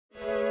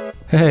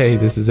Hey,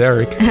 this is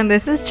Eric. And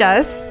this is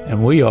Jess.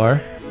 And we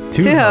are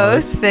two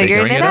hosts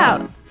figuring it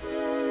out.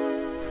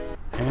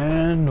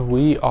 And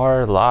we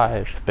are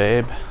live,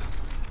 babe.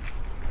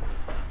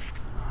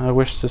 I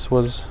wish this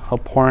was a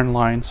porn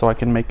line so I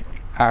can make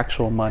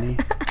actual money.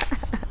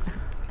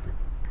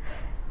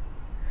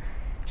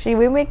 Should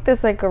we make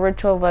this like a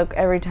ritual of like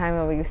every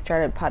time we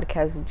start a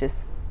podcast,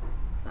 just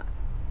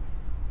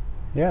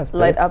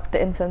light up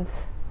the incense?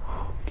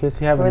 In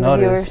case you haven't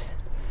noticed.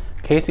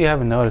 In case you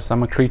haven't noticed,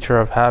 I'm a creature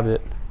of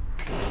habit.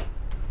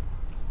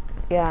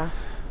 Yeah.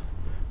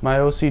 My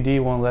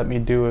OCD won't let me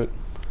do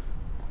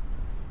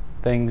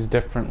things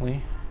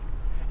differently.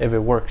 If it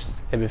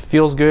works, if it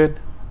feels good,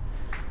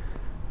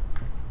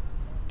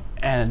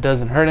 and it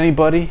doesn't hurt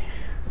anybody,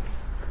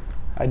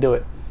 I do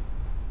it.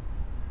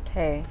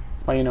 Okay.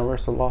 It's my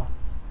universal law.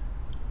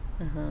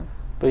 Uh-huh.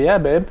 But yeah,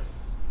 babe.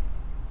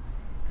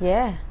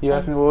 Yeah. You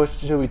asked me what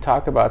should we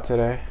talk about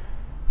today.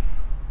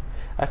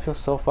 I feel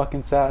so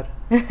fucking sad.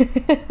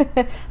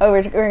 Oh,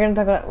 we're gonna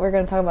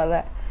talk about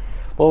that.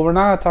 Well, we're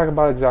not gonna talk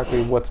about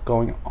exactly what's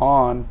going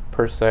on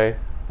per se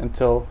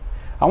until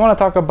I want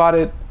to talk about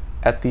it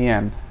at the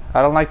end.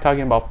 I don't like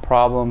talking about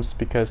problems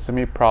because to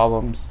me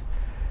problems,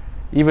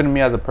 even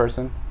me as a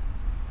person,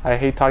 I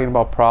hate talking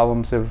about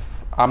problems if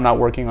I'm not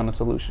working on a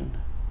solution.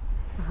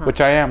 Which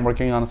I am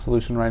working on a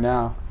solution right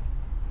now.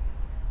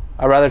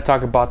 I'd rather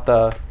talk about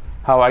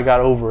how I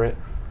got over it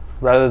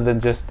rather than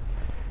just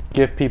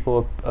give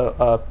people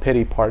a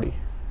pity party.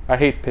 I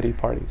hate pity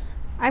parties.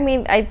 I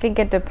mean, I think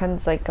it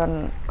depends like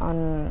on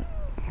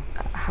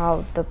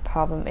how the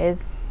problem is,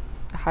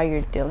 how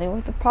you're dealing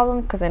with the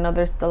problem, because I know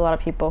there's a lot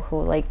of people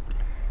who like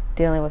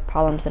dealing with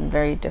problems in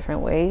very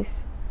different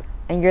ways,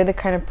 and you're the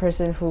kind of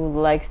person who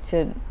likes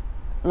to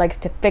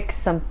fix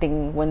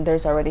something when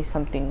there's already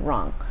something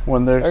wrong.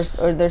 When there's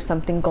or there's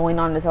something going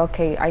on. It's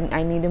okay.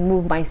 I need to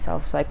move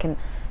myself so I can.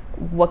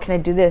 What can I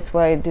do this?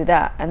 What I do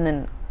that? And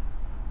then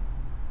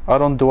I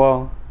don't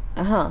dwell.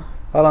 I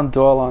don't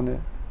dwell on it.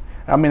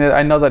 I mean,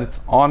 I know that it's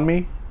on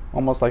me.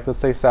 Almost like, let's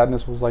say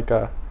sadness was like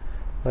a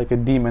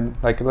demon.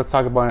 Like, let's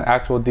talk about an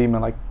actual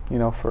demon. Like, you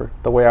know, for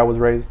the way I was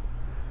raised.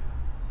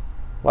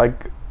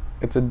 Like,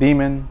 it's a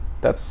demon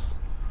that's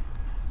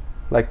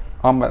like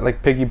on my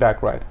like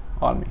piggyback ride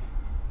on me.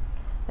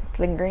 It's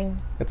lingering.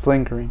 It's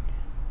lingering.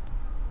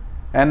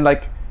 And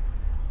like,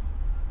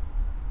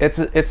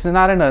 it's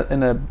not in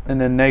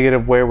a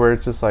negative way where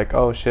it's just like,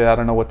 oh shit, I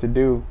don't know what to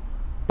do,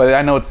 but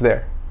I know it's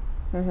there.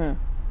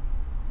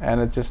 And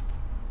it's just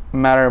a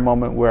matter of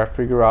moment where I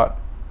figure out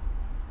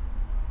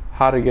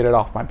how to get it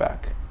off my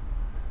back.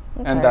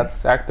 Okay. And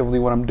that's actively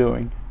what I'm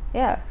doing.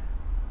 Yeah.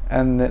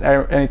 And then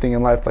anything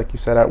in life, like you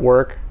said, at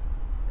work,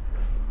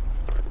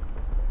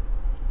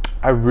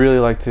 I really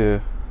like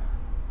to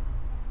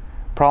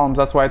problems.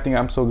 That's why I think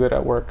I'm so good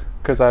at work,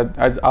 because I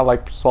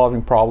like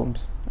solving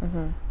problems.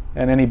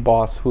 And any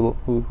boss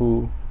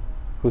who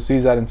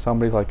sees that in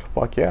somebody, like,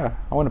 fuck yeah,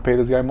 I want to pay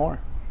this guy more.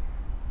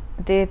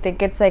 Do you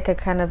think it's like a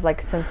kind of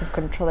like sense of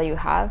control that you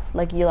have?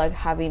 Like you like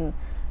having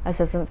a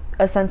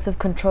sense of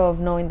control of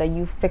knowing that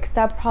you fixed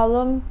that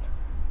problem,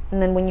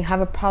 and then when you have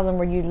a problem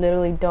where you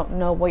literally don't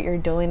know what you're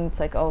doing,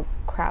 it's like, oh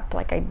crap,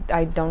 like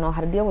I don't know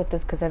how to deal with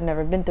this because I've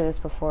never been through this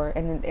before,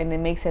 and it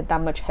makes it that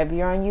much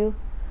heavier on you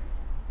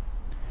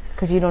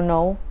because you don't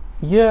know.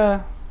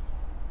 Yeah,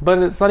 but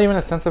it's not even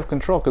a sense of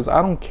control, because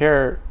I don't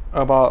care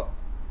about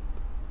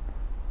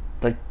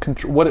like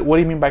what do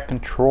you mean by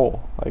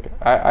control? Like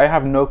I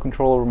have no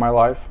control over my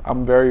life.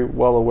 I'm very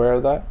well aware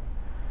of that.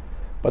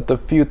 But the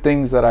few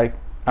things that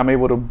I'm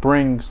able to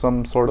bring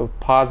some sort of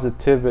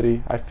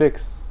positivity, I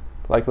fix.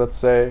 Like, let's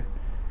say,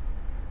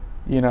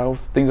 you know,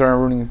 things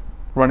aren't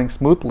running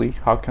smoothly,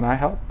 how can I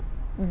help?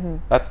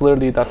 That's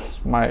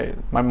my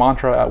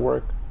mantra at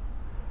work.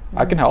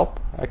 I can help.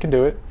 I can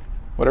do it.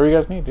 Whatever you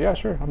guys need. Yeah,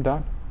 sure, I'm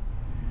down.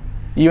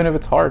 Even if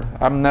it's hard.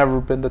 I've never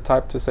been the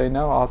type to say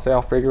no. I'll say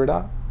I'll figure it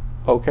out.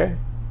 Okay.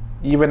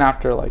 Even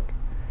after, like,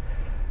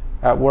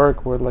 at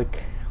work, we're like,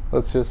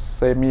 let's just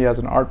say me as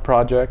an art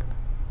project,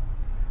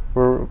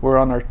 we're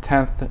on our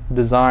 10th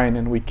design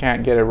and we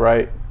can't get it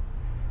right,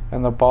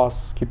 and the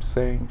boss keeps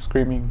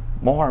screaming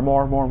more. I'm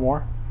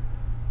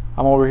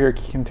over here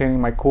containing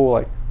my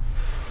cool,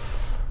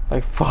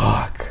 like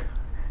fuck.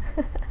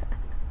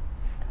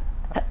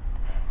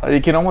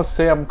 You can almost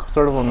say I'm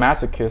sort of a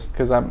masochist,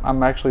 because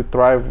I'm actually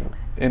thrive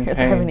in You're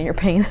pain. thriving in your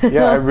pain.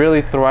 Yeah, I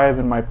really thrive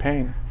in my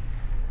pain.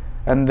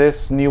 And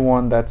this new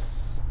one,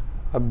 that's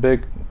a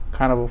big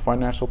kind of a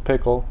financial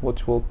pickle,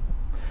 which we'll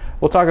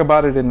talk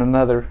about it in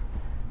another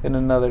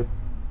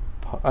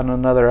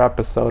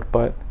episode.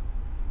 But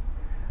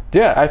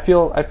yeah, I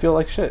feel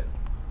like shit,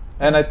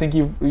 and I think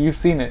you've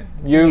seen it.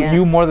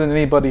 You more than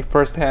anybody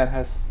firsthand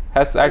has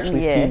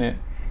actually seen it.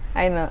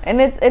 I know,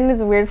 and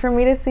it's weird for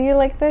me to see you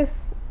like this.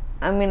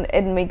 I mean,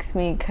 it makes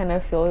me kind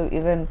of feel,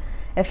 even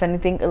if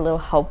anything, a little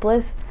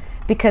helpless,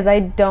 because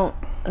I don't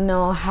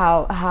know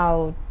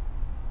how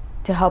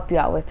to help you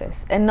out with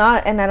this, and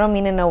I don't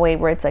mean in a way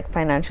where it's like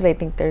financially. I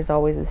think there's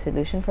always a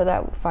solution for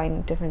that.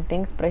 Find different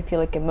things, but I feel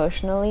like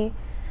emotionally,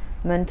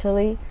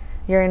 mentally,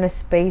 you're in a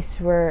space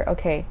where,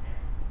 okay,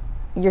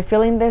 you're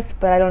feeling this,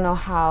 but I don't know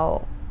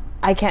how,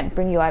 I can't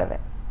bring you out of it.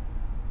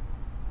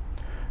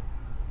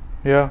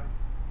 Yeah.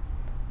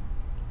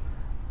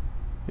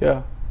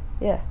 Yeah.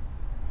 Yeah.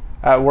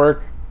 At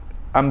work,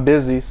 I'm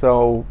busy,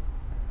 so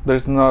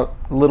there's not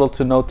little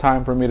to no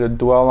time for me to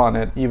dwell on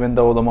it, even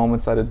though the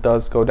moments that it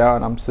does go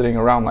down, I'm sitting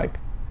around like,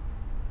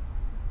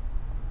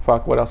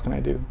 fuck, what else can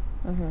I do?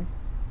 Mm-hmm.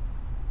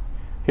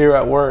 Here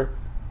at work,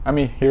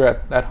 here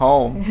at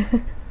home,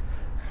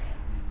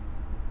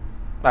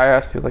 I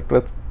asked you, like,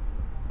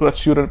 let's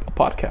shoot a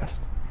podcast.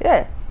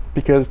 Yeah.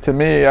 Because to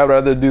me, I'd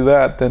rather do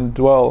that than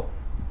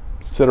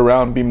sit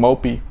around, be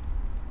mopey,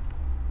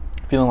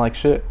 feeling like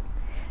shit.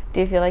 Do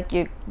you feel like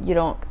you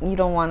don't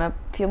want to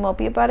feel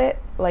mopey about it?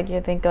 Like,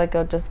 you think like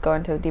it'll just go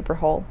into a deeper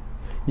hole?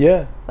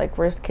 Yeah. Like,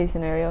 worst case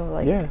scenario?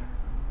 Like, yeah.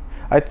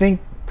 I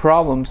think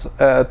problems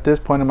at this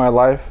point in my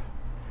life,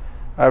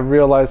 I've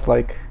realized,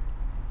 like,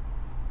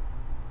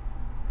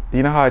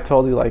 you know how I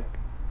told you, like,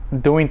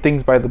 doing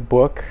things by the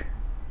book,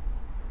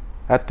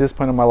 at this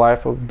point in my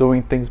life of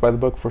doing things by the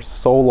book for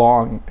so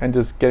long and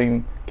just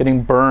getting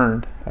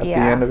burned at the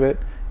end of it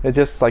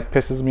just like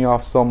pisses me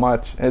off so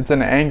much. It's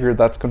an anger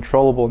that's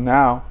controllable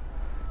now,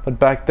 but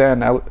back then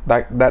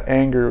that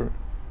anger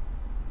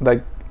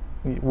like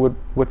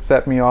would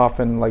set me off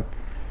in like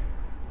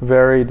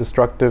very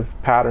destructive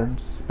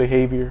patterns,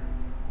 behavior.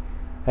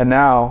 And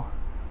now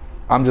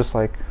I'm just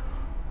like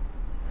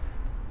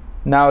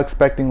now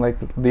expecting like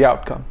the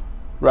outcome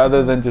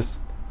rather than just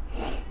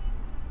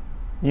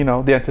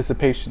the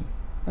anticipation,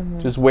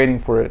 just waiting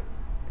for it,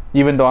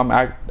 even though I'm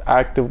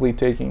actively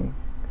taking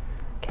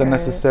the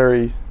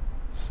necessary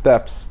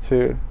steps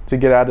to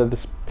get out of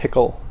this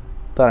pickle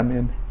that I'm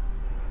in.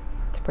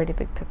 It's a pretty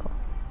big pickle.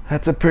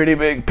 That's a pretty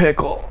big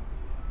pickle.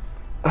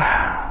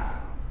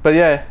 But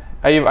yeah,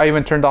 I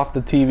even turned off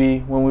the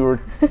TV when we were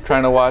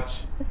trying to watch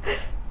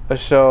a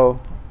show.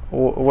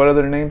 What are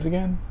their names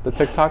again? The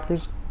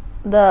TikTokers?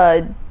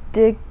 The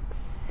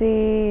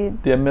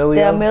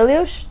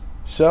D'Amelio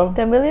show?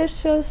 The Emilio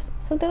show,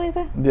 something like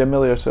that? The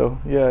Emilio show,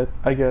 yeah,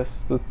 I guess.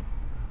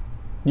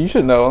 You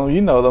should know them.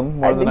 You know them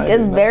more than I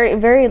do. Very,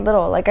 very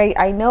little. Like,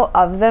 I know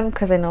of them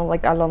because I know,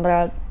 like,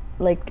 Alondra,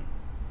 like...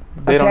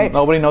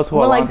 Nobody knows who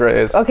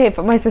Alondra is. Okay,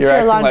 but my sister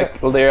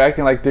Alondra... They're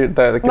acting like the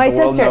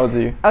world knows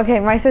you. Okay,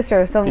 my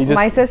sister. So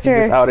my sister...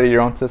 You just outed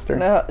your own sister.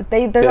 No,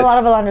 there's a lot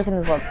of Alondras in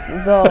this world,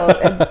 so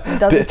it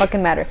doesn't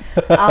fucking matter.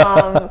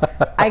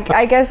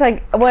 I guess,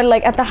 like, when,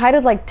 like, at the height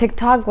of, like,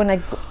 TikTok, when,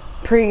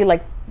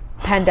 like,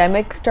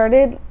 pandemic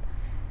started,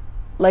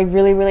 like,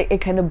 really, really, it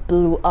kind of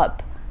blew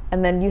up.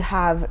 And then you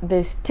have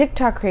this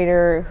TikTok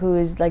creator who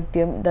is like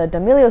the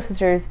D'Amelio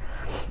sisters.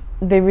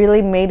 They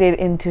really made it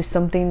into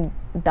something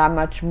that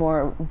much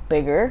more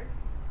bigger.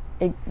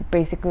 It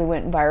basically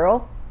went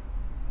viral.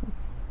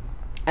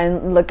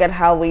 And look at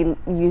how we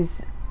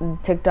use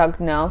TikTok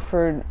now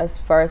for as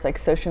far as like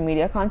social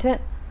media content.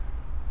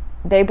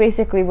 They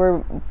basically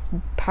were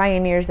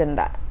pioneers in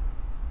that.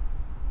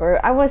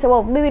 Or I want to say,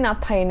 well, maybe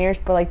not pioneers,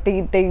 but like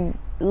they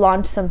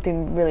launched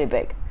something really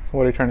big.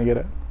 What are you trying to get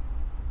at?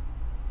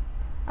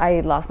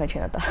 I lost my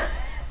train of thought.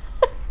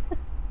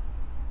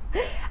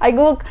 I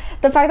go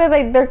the fact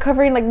that they're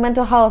covering like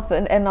mental health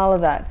and all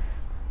of that.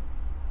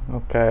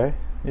 Okay.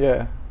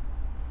 Yeah.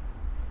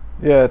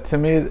 Yeah. To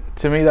me,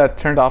 that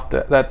turned off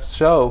that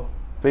show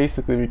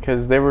basically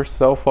because they were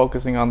so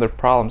focusing on their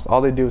problems.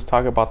 All they do is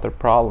talk about their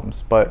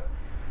problems, but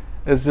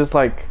it's just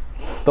like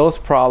those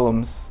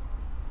problems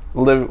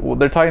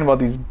they're talking about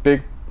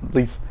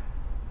these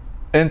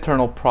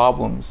internal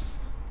problems,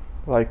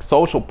 like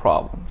social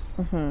problems.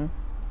 Mm-hmm.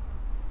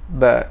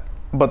 But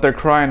they're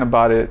crying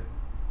about it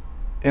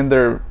in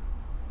their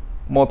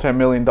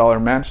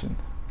multi-million-dollar mansion.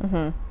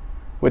 Mm-hmm.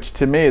 Which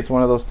to me, it's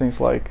one of those things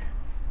like,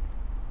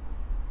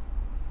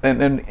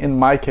 and in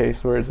my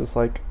case, where it's just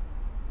like,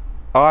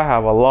 oh, I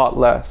have a lot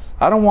less.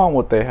 I don't want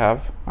what they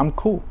have. I'm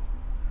cool.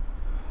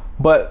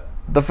 But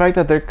the fact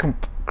that they're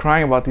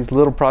crying about these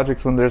little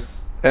projects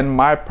and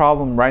my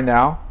problem right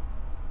now,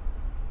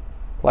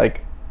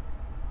 like,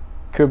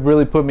 could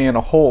really put me in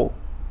a hole.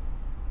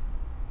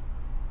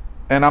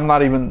 And I'm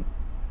not even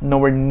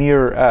nowhere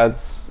near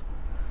as,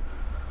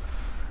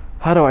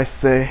 how do I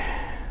say,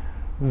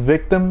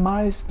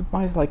 victimized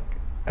like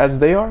as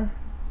they are.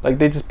 Like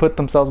they just put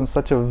themselves in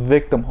such a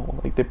victim hole.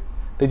 Like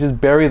they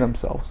just bury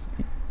themselves,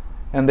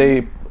 and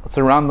they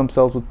surround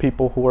themselves with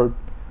people who are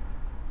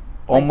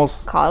almost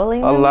like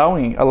coddling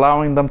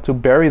allowing them to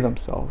bury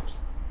themselves.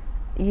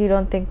 You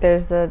don't think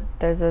there's a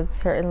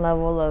certain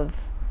level of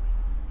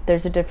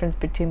there's a difference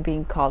between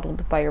being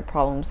coddled by your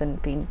problems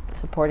and being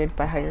supported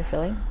by how you're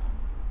feeling?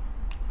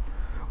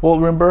 Well,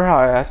 remember how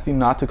I asked you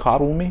not to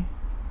coddle me?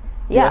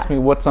 You asked me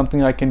what's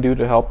something I can do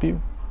to help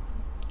you,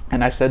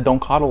 and I said don't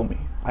coddle me.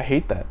 I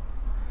hate that.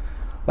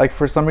 Like,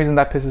 for some reason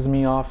that pisses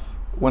me off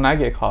when I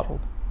get coddled.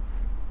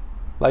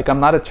 Like,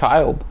 I'm not a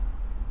child.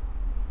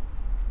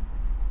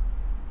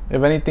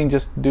 If anything,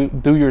 just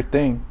do your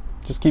thing.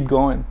 Just keep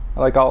going.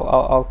 Like,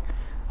 I'll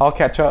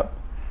catch up.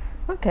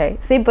 Okay.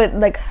 See, but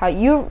like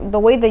the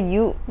way that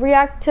you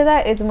react to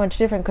that is much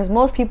different. Because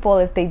most people,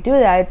 if they do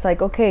that, it's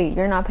like, okay,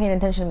 you're not paying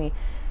attention to me.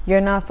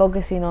 You're not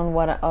focusing on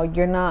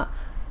you're not.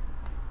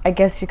 I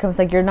guess it comes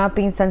like you're not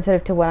being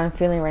sensitive to what I'm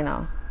feeling right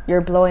now.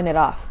 You're blowing it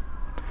off.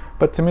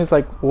 But to me, it's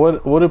like,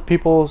 what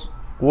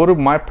do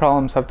my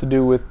problems have to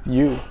do with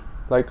you?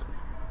 Like,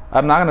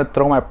 I'm not gonna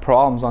throw my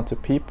problems onto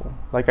people.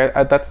 Like,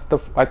 I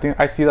think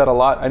I see that a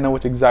lot. I know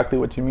exactly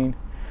what you mean.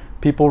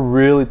 People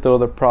really throw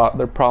their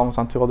problems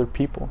onto other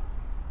people.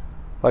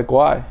 Like,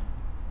 why?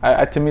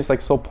 To me, it's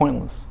like so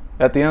pointless.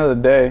 At the end of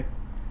the day,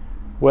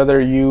 whether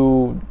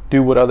you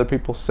do what other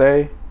people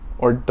say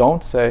or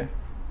don't say,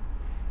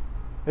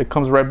 it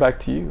comes right back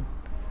to you.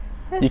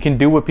 You can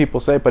do what people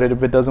say, but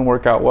if it doesn't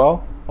work out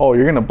well,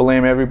 you're gonna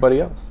blame everybody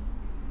else.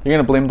 You're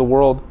gonna blame the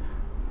world.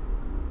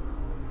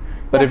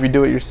 But if you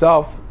do it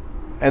yourself,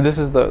 and this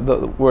is the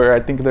where I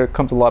think there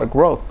comes a lot of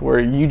growth, where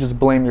you just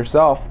blame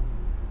yourself,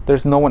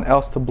 there's no one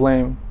else to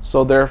blame,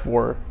 so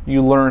therefore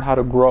you learn how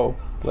to grow.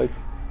 Like,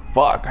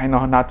 fuck, I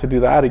know not to do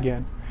that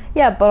again.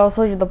 Yeah, but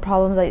also the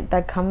problems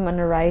that come and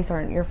arise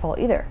aren't your fault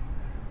either.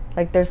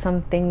 Like, there's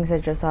some things that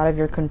are just out of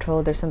your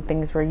control. There's some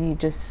things where you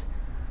just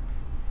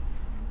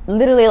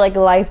literally, like,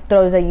 life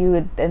throws at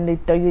you, and they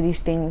throw you these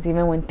things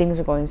even when things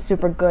are going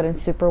super good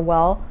and super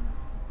well.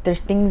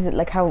 There's things that,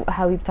 like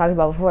how we've talked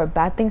about before,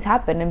 bad things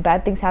happen, and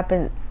bad things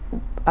happen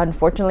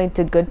unfortunately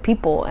to good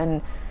people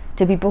and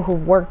to people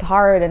who've worked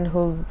hard and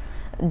who've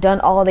done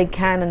all they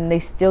can, and they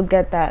still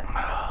get that.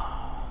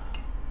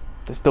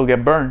 They still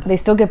get burned. They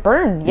still get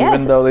burned, yes.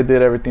 Even though they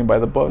did everything by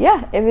the book.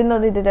 Yeah, even though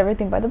they did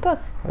everything by the book.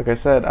 Like I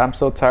said, I'm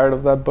so tired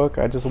of that book.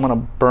 I just want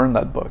to burn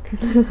that book.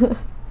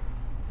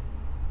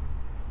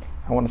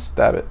 I want to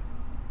stab it.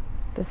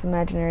 This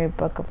imaginary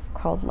book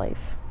called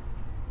life,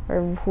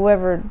 or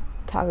whoever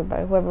talked about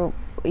it, whoever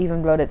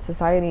even wrote it,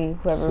 society,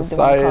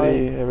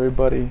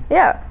 everybody.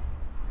 Yeah.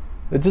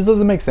 It just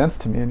doesn't make sense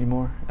to me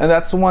anymore. And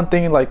that's the one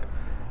thing, like,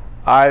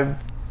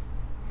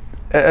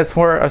 as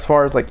far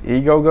as like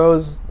ego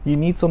goes, you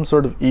need some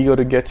sort of ego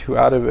to get you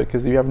out of it,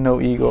 because if you have no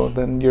ego,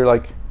 then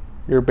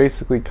you're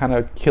basically kind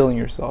of killing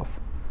yourself.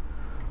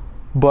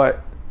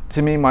 But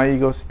to me, my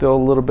ego's still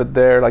a little bit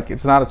there. Like,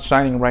 it's not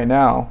shining right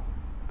now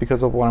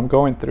because of what I'm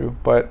going through,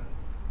 but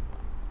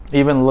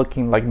even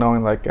looking, like,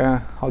 knowing, like,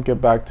 I'll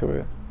get back to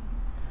it.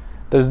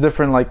 There's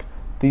different, like,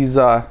 these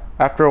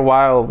after a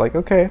while, like,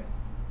 okay,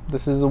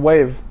 this is a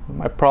wave.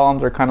 My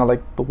problems are kind of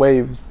like the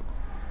waves,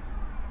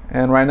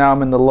 and right now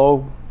I'm in the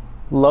low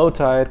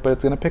tide, but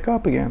it's gonna pick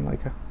up again, like,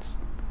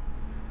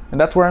 and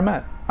that's where I'm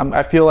at.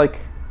 I feel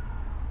like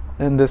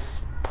in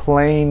this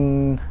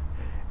plain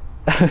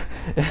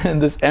in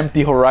this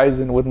empty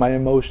horizon with my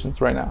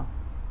emotions right now.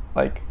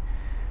 Like,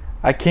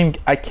 I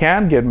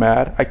can get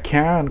mad, I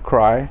can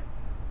cry,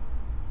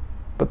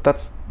 but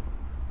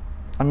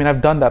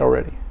I've done that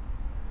already.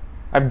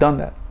 I've done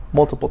that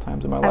multiple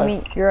times in my life. I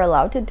mean, you're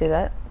allowed to do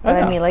that, but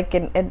I mean, like,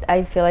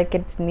 I feel like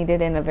it's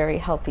needed in a very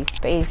healthy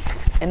space,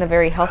 in a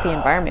very healthy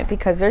environment,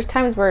 because there's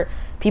times where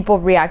people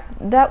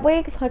react that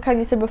way, like how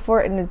you said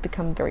before, and it's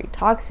become very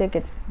toxic.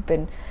 It's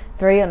been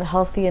very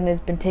unhealthy, and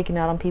it's been taken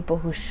out on people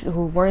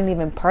who weren't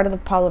even part of the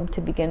problem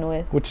to begin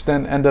with. Which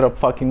then ended up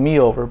fucking me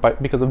over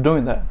because of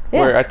doing that.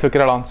 Yeah. Where I took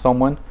it out on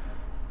someone,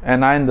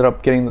 and I ended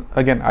up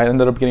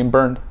getting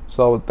burned.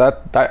 So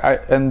that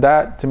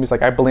to me is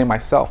like, I blame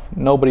myself,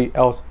 nobody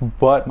else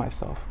but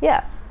myself.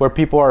 Yeah. Where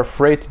people are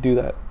afraid to do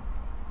that.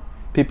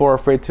 People are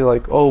afraid to,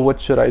 like, oh,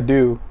 what should I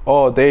do?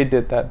 Oh, they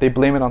did that. They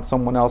blame it on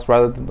someone else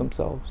rather than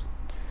themselves.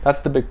 That's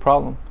the big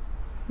problem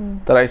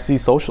that I see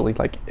socially.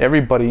 Like,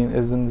 everybody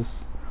is in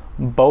this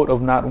boat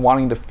of not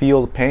wanting to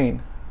feel the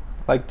pain.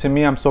 Like, to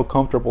me, I'm so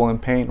comfortable in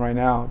pain right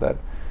now that,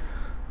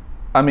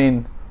 I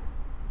mean,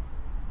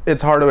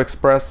 it's hard to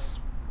express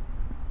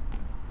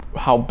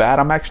how bad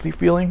I'm actually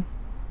feeling,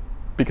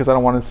 because I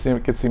don't want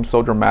to seem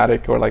so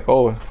dramatic, or like,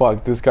 oh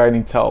fuck, this guy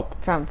needs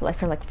help. From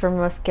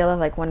a scale of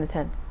like 1 to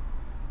 10.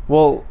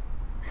 Well,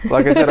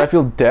 like I said, I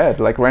feel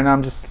dead. Like, right now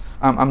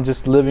I'm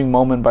just living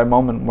moment by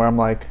moment, where I'm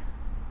like,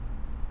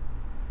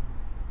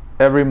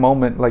 every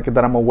moment, like,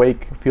 that I'm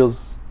awake feels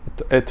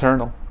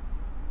eternal.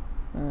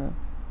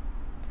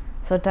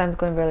 So time's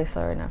going really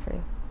slow right now for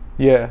you.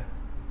 Yeah.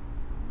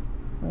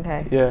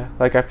 Okay. Yeah,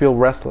 like, I feel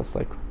restless,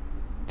 like,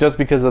 just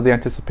because of the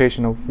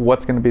anticipation of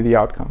what's going to be the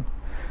outcome,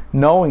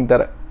 knowing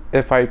that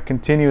if I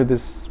continue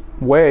this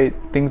way,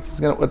 it's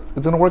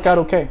gonna work out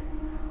okay,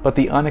 but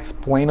the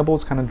unexplainable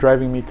is kind of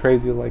driving me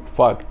crazy. Like,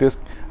 fuck this,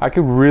 I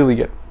could really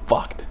get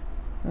fucked.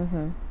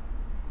 And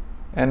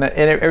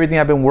everything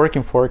I've been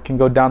working for can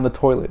go down the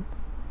toilet.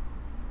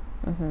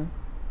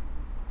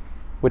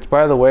 Which,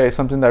 by the way, is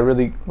something that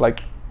really,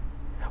 like,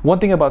 one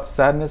thing about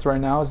sadness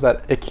right now is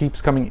that it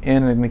keeps coming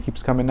in and it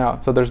keeps coming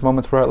out. So there's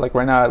moments where, like,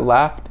 right now I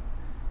laughed,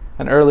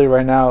 and earlier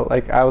right now,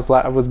 like, I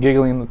was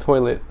giggling in the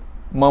toilet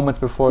moments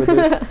before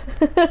this.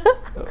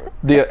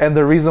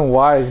 The reason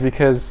why is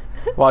because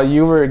while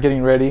you were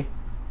getting ready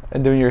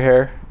and doing your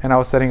hair and I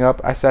was setting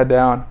up, I sat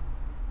down,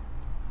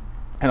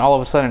 and all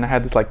of a sudden I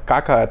had this, like,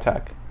 caca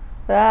attack.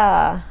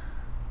 Ah.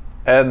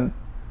 And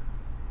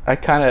I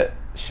kind of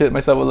shit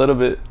myself a little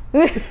bit.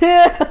 No.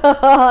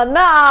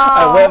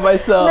 I wet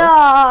myself. No.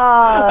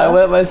 I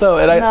wet myself,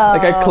 and I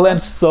No.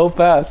 clenched so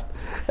fast,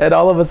 and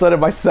all of a sudden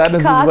my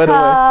sadness just went away.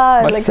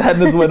 Caca. My Like-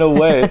 sadness went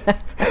away.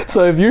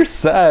 So if you're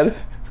sad,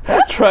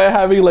 try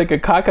having like a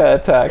caca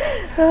attack,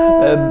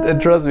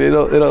 and trust me,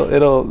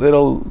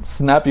 it'll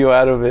snap you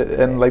out of it.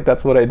 And like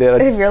that's what I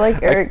did. If you're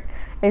like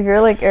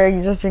Eric,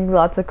 you just drink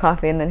lots of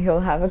coffee and then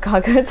he'll have a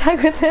caca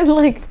attack within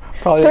like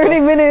Probably 30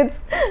 minutes.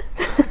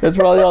 It's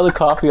probably all the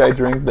coffee I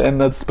drink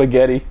and the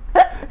spaghetti.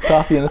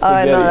 Coffee and Oh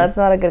spaghetti. no, that's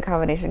not a good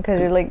combination because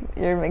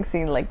you're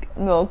mixing like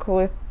milk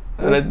with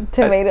And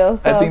tomato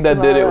sauce. I think that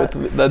and did all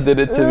it that did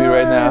it to me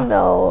right now.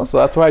 No. So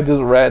that's why I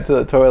just ran to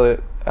the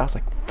toilet. I was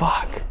like,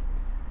 fuck.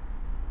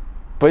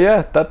 But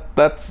yeah,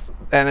 that's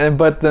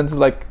but then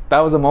like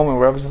that was a moment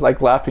where I was just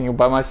like laughing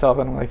by myself,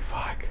 and I'm like,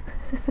 fuck.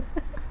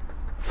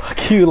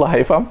 Fuck you,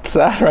 life. I'm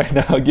sad right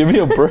now. Give me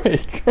a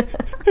break.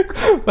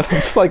 But I'm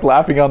just like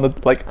laughing on the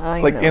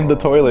in the know.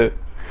 toilet.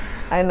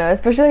 I know,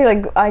 especially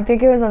like I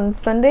think it was on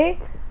Sunday.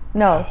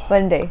 No,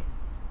 Monday.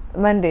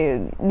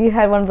 You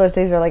had one of those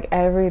days where like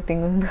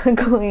everything was not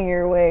going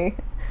your way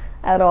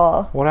at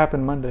all. What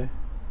happened Monday?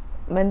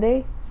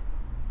 Monday?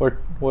 Or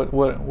what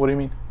do you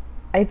mean?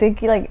 I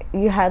think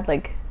you had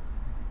like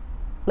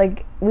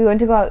we went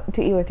to go out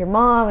to eat with your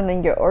mom, and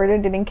then your order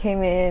didn't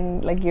came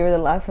in. Like you were the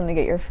last one to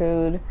get your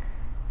food,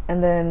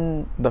 and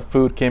then The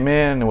food came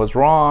in. It was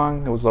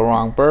wrong. It was the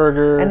wrong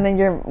burger. and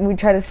then we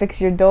tried to fix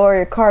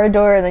your car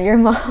door, and then your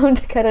mom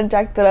kind of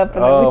jacked it up.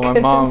 And then oh, we my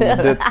couldn't mom do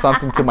did that.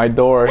 something to my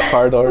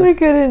car door. We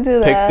couldn't do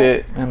Picked that.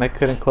 it, and I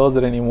couldn't close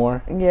it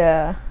anymore.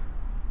 Yeah.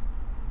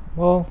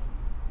 Well,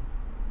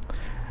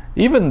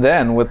 even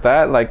then, with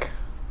that, like,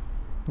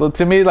 well,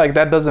 to me, like,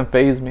 that doesn't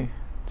faze me.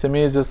 To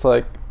me, it's just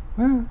like,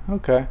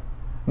 okay.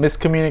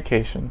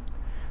 Miscommunication.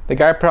 The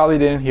guy probably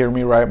didn't hear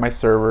me right, my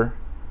server.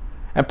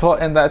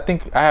 And I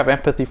think I have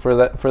empathy for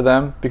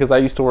them because I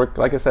used to work,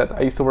 like I said,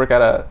 I used to work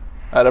at a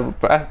fast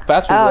food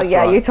restaurant.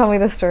 Yeah, you told me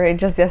the story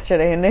just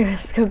yesterday, and I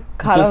was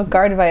caught Just- off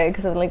guard by it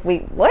because I'm like,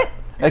 wait, what?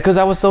 Because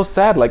I was so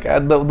sad. Like,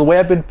 the way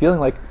I've been feeling,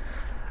 like,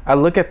 I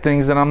look at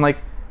things and I'm like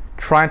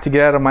trying to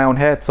get out of my own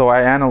head, so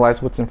I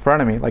analyze what's in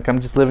front of me. Like, I'm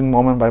just living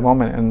moment by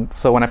moment. And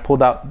so when I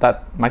pulled out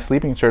my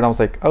sleeping shirt, I was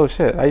like, oh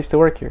shit, I used to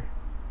work here.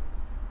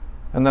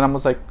 And then I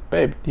was like,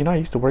 babe, do you know I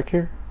used to work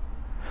here?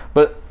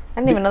 But I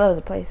didn't even know that was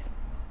a place.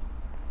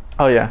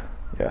 oh yeah,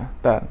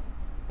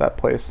 that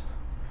place.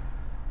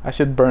 I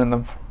should burn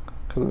them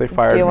because they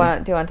fired Do you me.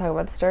 want to talk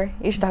about the story?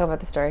 You should talk about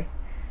the story.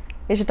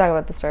 I should talk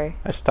about the story.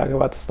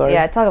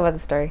 Yeah, talk about the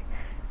story.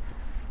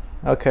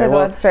 Okay. Talk Well,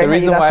 about the story the how you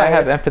reason got why I fired.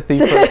 have empathy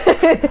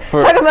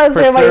for Talk about the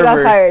story for why you got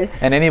servers fired.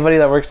 and anybody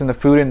that works in the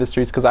food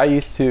industries, because I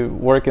used to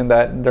work in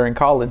that during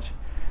college.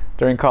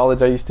 During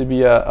college, I used to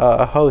be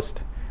a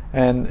host,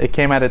 and it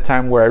came at a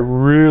time where I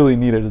really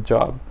needed a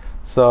job.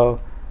 So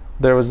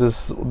there was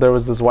this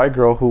white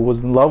girl who was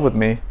in love with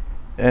me,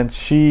 and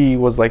she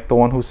was like the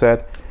one who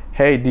said,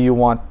 "Hey, do you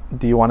want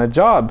a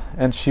job?"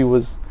 And she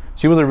was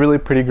a really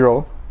pretty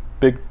girl,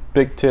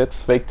 big tits,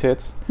 fake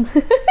tits.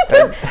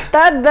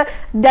 And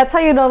That's how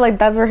you know, like,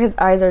 that's where his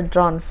eyes are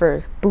drawn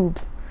first.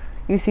 Boobs.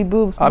 You see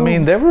boobs. I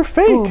mean, they were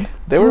fake.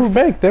 Boobs. They were Boobs.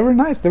 fake. They were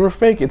nice. They were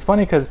fake. It's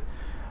funny because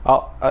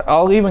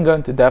I'll even go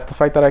into depth. The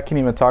fact that I can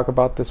even talk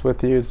about this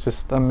with you is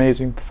just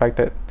amazing. The fact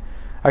that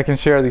I can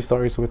share these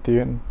stories with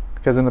you, and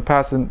because in the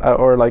past,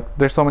 or like,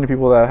 there's so many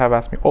people that have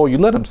asked me, "Oh, you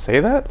let him say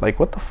that? Like,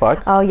 what the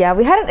fuck?" Oh yeah,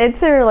 we had an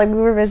incident, like we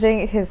were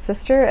visiting his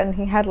sister, and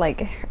he had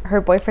like her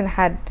boyfriend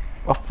had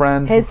A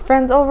friend. his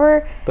friends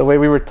over. The way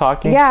we were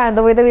talking. Yeah, and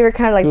the way that we were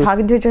kind of like It was-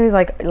 talking to each other, he's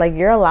like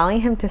you're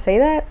allowing him to say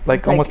that,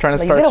 Like almost trying to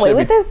like, start you get away shit.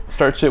 with this.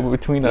 Start shit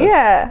between us.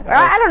 Yeah,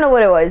 I don't know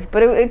what it was,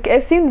 but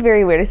it seemed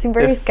very weird. It seemed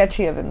very If-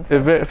 sketchy of him. So.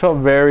 It felt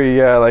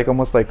very like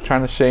almost like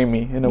trying to shame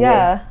me in a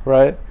Yeah. way,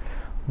 right?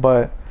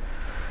 But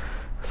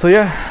so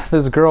yeah,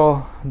 this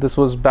girl, this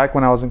was back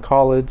when I was in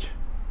college.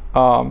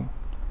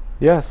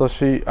 Yeah, so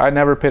I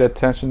never paid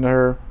attention to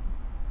her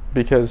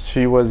because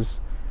she was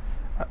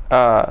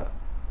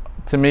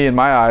to me, in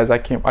my eyes, I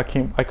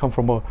come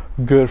from a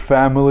good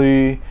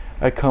family.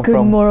 I come Good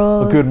from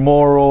morals. good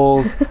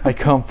morals. I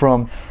come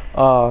from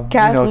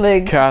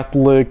Catholic.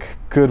 Catholic,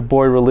 good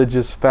boy,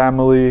 religious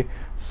family.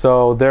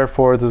 So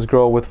therefore, this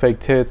girl with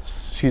fake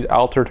tits, she's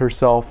altered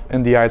herself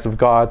in the eyes of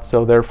God.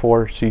 So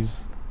therefore,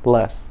 she's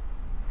less.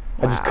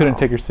 I just couldn't Wow.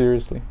 take her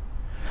seriously.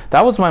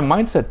 That was my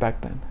mindset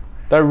back then.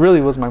 That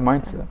really was my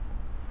mindset.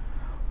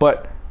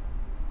 But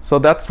so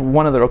that's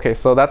one of the okay.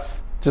 So that's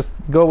just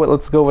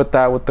let's go with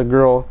that with the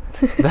girl,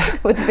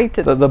 With the big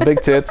tits. the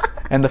big tits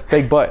and the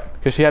fake butt,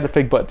 because she had a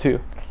fake butt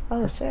too.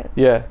 Oh shit,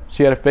 Yeah,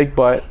 she had a fake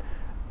butt.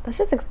 that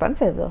shit's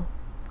expensive though.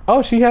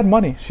 Oh, she had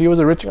money. She was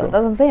a rich That's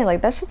girl. what I'm saying.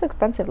 Like that shit's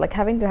expensive. Like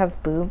having to have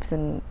boobs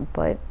and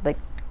butt. Like,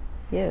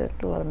 yeah,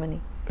 it's a lot of money.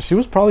 She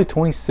was probably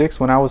 26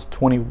 when I was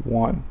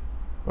 21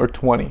 or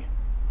 20.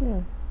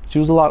 She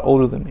was a lot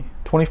older than me.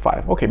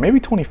 25. Okay,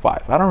 maybe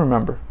 25. I don't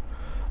remember.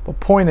 But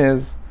point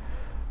is,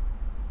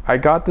 I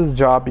got this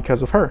job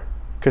because of her.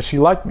 Because she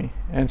liked me.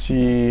 And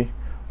she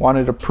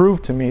wanted to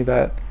prove to me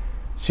that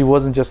she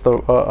wasn't just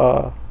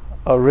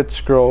a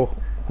rich girl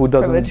who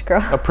doesn't Privileged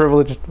girl. a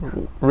privileged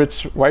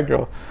rich white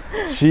girl.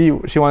 She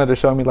wanted to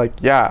show me like,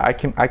 yeah,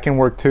 I can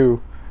work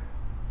too.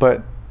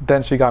 But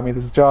then she got me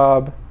this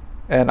job,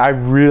 and I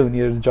really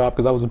needed a job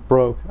because I was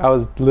broke. I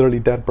was literally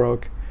dead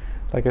broke.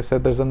 Like I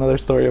said, there's another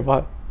story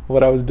about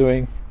what I was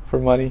doing for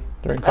money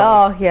during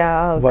college. Oh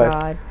yeah. Oh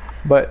God.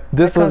 But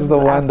this That was the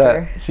comes one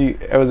after.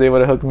 that I was able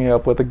to hook me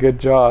up with a good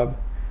job,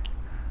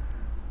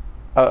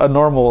 a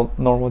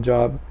normal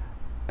job,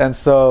 and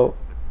so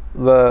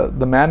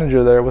the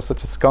manager there was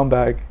such a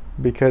scumbag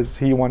because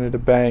he wanted to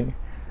bang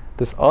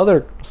this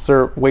other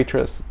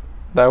waitress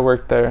that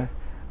worked there,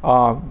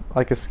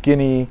 like a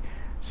skinny.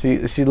 She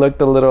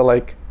looked a little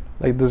like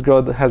this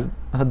girl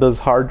that does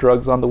hard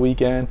drugs on the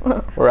weekend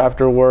or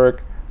after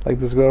work. Like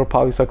this girl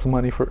probably sucks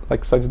money for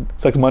dick.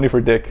 Sucks money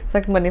for dick.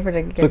 Sucks money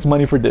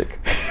for dick.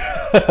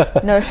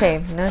 No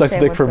shame. No Sucks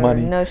shame dick for whatsoever.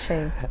 money. No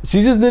shame.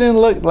 She just didn't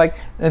look like,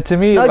 and to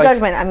me, No like,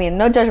 judgment. I mean,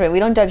 no judgment. We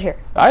don't judge here.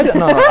 I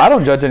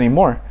don't judge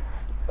anymore.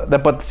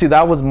 But see,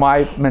 that was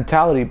my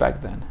mentality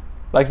back then.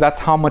 Like that's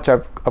how much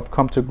I've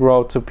come to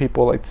grow to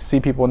people. Like to see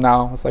people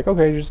now, it's like,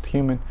 okay, you're just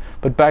human.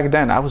 But back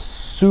then, I was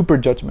super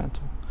judgmental,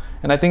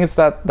 and I think it's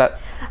that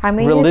I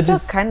mean, religious. you're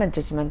still kind of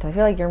judgmental. I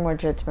feel like you're more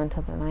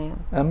judgmental than I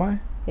am. Am I?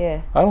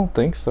 Yeah. I don't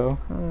think so.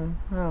 I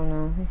don't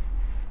know.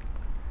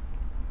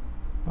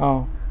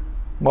 Oh,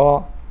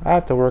 well, I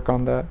have to work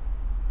on that.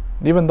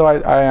 Even though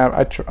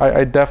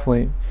I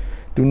definitely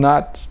do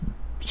not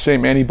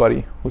shame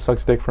anybody who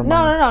sucks dick for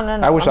money.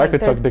 No. I wish I like,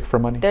 could suck dick for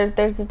money.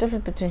 There's a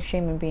difference between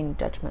shame and being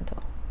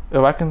judgmental.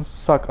 If I can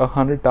suck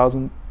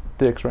 100,000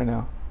 dicks right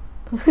now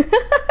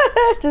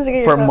Just to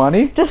get for yourself-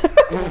 money, Just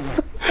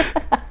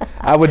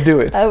I would do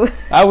it.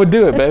 I would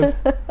do it, babe.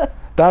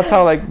 That's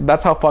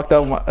how fucked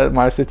up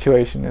my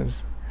situation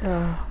is.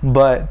 Oh.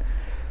 But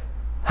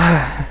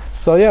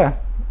so yeah,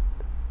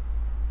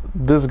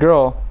 this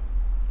girl,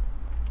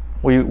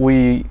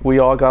 we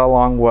all got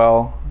along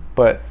well,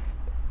 but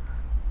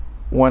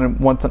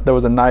there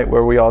was a night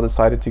where we all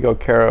decided to go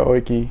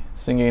karaoke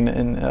singing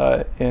in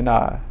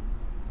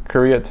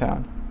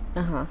Koreatown,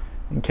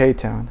 in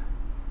K-Town.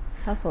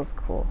 That sounds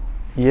cool.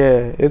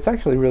 Yeah, it's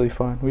actually really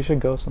fun. We should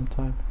go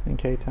sometime in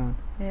K-Town.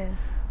 Yeah.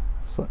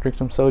 So, drink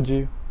some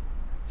soju,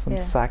 some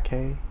sake.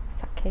 Sake.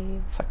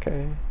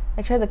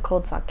 I tried the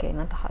cold sake,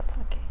 not the hot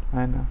sake.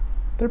 I know.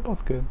 They're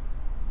both good.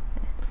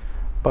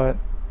 But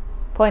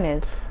Point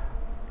is,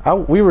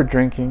 we were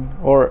drinking,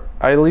 or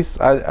at least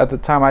at the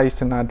time I used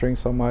to not drink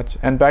so much.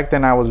 And back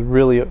then I was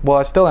really, well,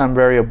 I still am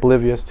very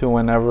oblivious to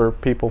whenever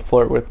people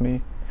flirt with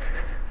me.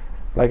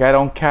 Like I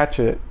don't catch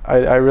it.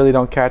 I really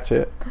don't catch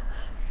it.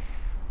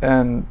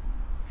 And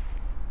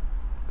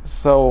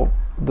so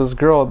this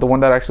girl, the one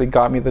that actually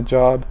got me the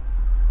job,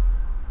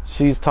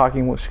 she's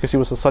talking because she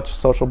was such a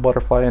social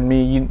butterfly, and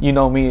me, you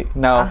know me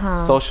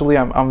now. Socially,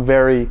 I'm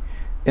very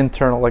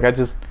internal. Like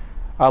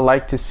I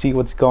like to see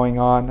what's going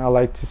on. I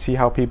like to see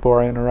how people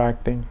are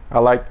interacting.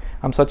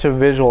 I'm such a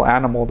visual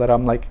animal that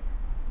I'm like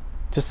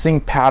just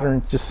seeing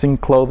patterns, just seeing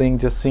clothing,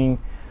 just seeing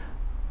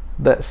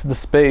the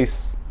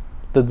space,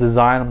 the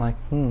design. I'm like,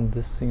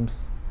 this seems.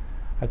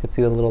 I could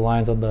see the little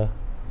lines on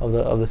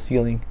the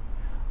ceiling.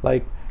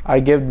 Like I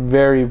get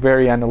very,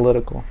 very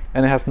analytical,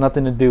 and it has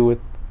nothing to do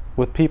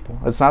with people.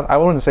 It's not. I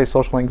wouldn't say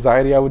social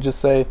anxiety. I would just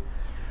say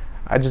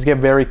I just get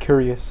very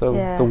curious of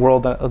the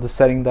world, of the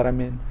setting that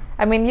I'm in.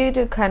 I mean, you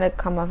do kind of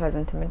come off as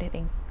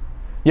intimidating.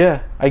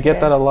 Yeah, I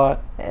get that a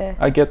lot. Yeah.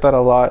 I get that a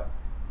lot,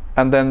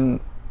 and then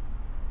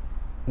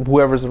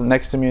whoever's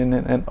next to me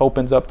and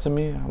opens up to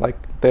me, like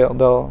they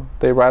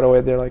right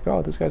away they're like,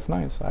 oh, this guy's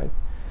nice.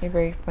 You're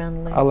very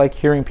friendly. I like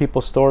hearing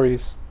people's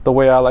stories the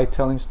way I like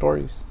telling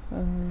stories.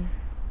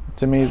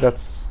 To me,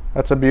 that's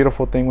a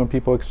beautiful thing when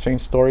people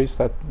exchange stories.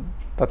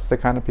 That's the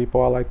kind of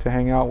people I like to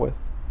hang out with,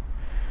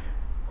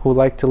 who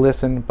like to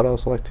listen but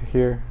also like to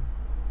hear.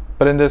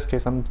 But in this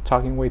case, I'm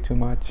talking way too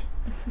much.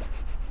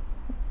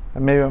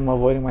 And maybe I'm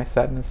avoiding my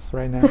sadness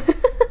right now.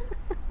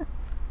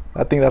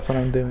 I think that's what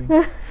I'm doing.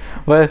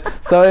 But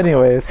so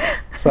anyways,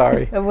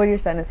 sorry. Avoid your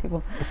sadness,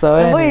 people. So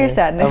avoid your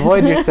sadness.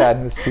 Avoid your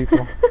sadness,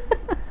 people.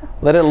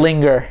 Let it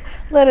linger.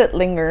 Let it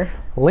linger.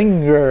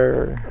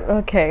 Linger.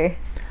 Okay.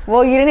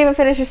 Well, you didn't even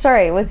finish your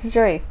story. What's the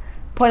story?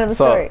 Point of the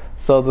story.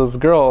 So this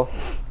girl,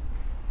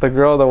 the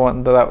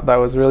one that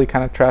was really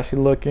kind of trashy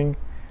looking,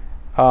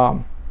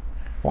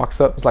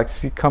 walks up, like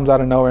she comes out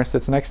of nowhere and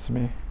sits next to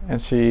me,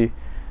 and she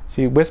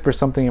whispers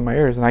something in my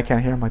ears, and I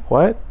can't hear. I'm like,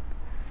 what?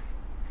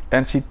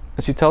 And she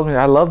tells me,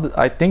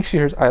 I think she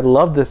hears, I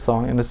love this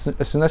song. And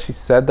as soon as she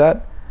said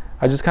that,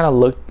 I just kind of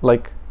looked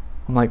like,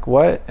 I'm like,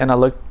 what? And I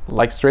looked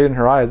like straight in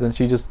her eyes, and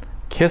she just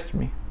kissed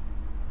me.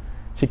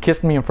 She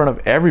kissed me in front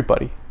of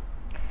everybody.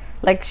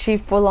 Like she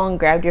full on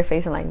grabbed your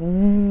face and like.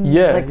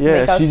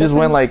 Yeah. She just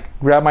went like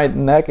grabbed my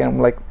neck and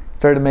like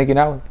started making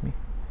out with me.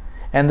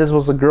 And this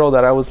was a girl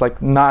that I was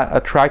like not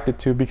attracted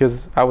to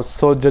because I was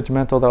so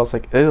judgmental that I was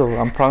like, ew,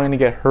 I'm probably gonna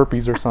get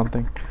herpes or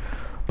something.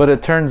 But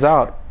it turns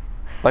out,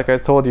 like I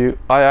told you,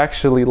 I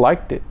actually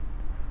liked it.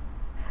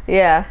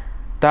 Yeah.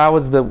 That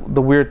was the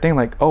weird thing.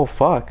 Like, oh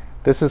fuck,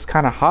 this is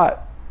kind of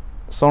hot.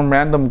 some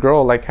random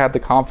girl like had the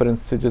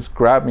confidence to just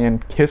grab me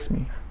and kiss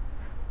me.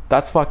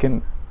 That's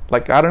fucking,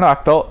 like, I don't know, I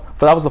felt,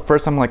 but that was the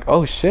first time I'm like,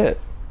 oh shit,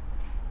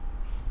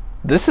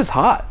 this is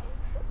hot.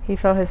 He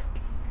felt his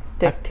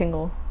dick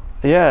tingle.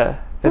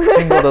 Yeah, it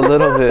tingled a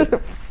little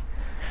bit.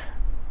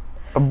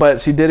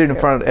 But she did it in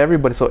front of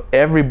everybody, so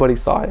everybody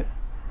saw it.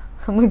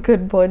 I'm a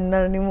good boy,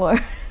 not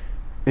anymore.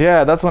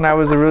 Yeah, that's when I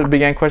really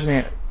began questioning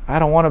it. I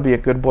don't want to be a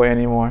good boy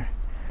anymore.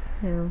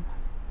 Yeah.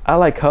 I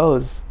like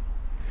hoes.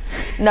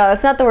 No,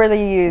 that's not the word that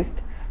you used.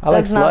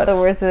 That's not the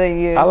word that you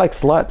used. I like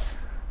sluts.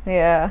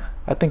 Yeah.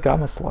 I think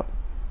I'm a slut.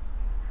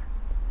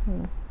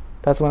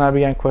 That's when I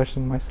began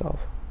questioning myself.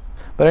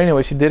 But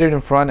anyway, she did it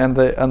in front, and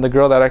the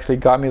girl that actually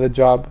got me the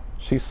job,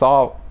 she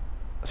saw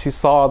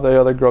the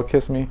other girl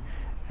kiss me,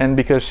 and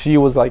because she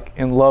was like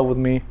in love with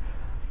me,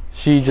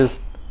 she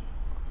just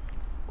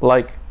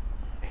like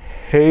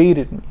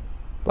hated me.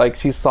 Like,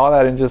 she saw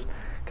that and just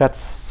got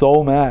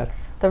so mad.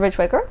 The rich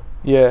white girl?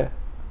 Yeah.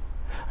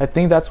 I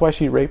think that's why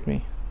she raped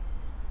me.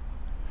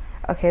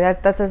 Okay,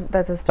 that's a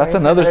story. That's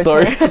another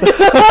story.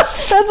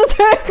 That's a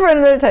story for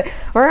another time.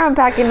 We're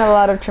unpacking a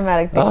lot of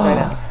traumatic things right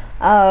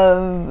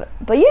now.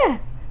 But yeah.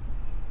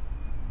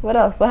 What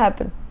else? What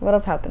happened? What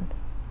else happened?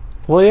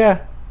 Well,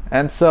 yeah.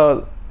 And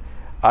so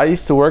I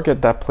used to work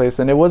at that place,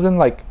 and it wasn't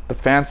like the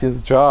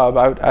fanciest job.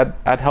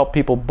 I'd help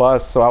people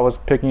bus, so I was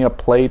picking up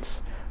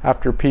plates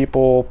after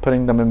people,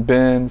 putting them in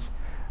bins,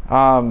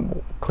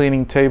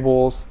 cleaning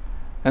tables.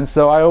 And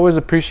so I always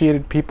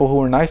appreciated people who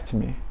were nice to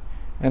me.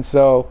 And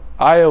so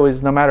I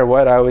always, no matter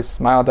what, I always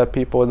smiled at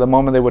people. The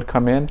moment they would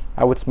come in,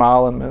 I would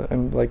smile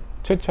and like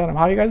chit-chat them.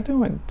 How you guys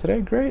doing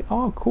today? Great.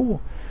 Oh,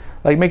 cool.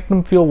 Like, make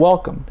them feel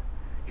welcomed.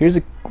 Here's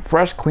a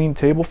fresh, clean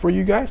table for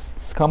you guys.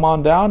 Just come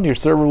on down. Your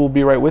server will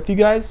be right with you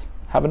guys.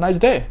 Have a nice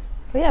day.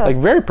 Yeah. Like,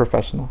 very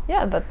professional.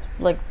 Yeah, that's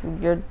like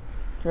your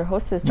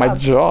hostess job. My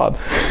job.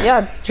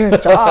 Yeah, it's your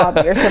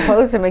job. You're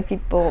supposed to make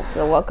people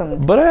feel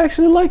welcome. But I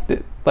actually liked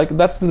it. Like,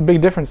 that's the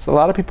big difference. A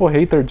lot of people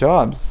hate their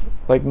jobs.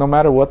 Like, no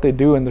matter what they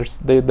do, and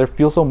they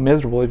feel so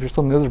miserable. If you're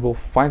so miserable,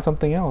 find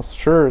something else.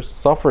 Sure,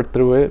 suffer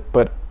through it,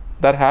 but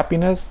that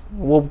happiness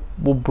will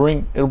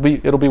bring, it'll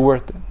be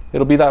worth it.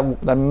 It'll be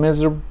that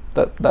miserable,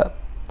 that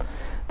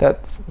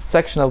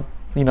section of,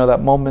 you know,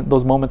 that moment,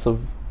 those moments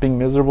of being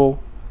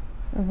miserable.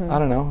 Mm-hmm. I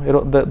don't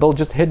know. They'll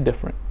just hit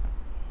different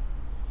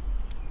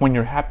when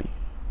you're happy.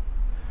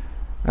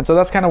 And so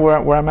that's kind of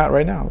where I'm at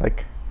right now.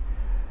 Like,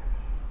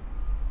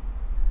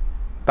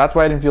 that's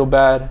why I didn't feel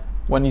bad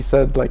when you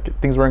said like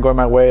things weren't going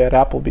my way at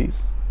Applebee's.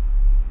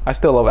 I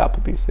still love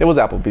Applebee's. It was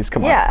Applebee's.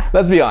 Come on,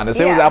 let's be honest.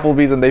 It was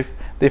Applebee's, and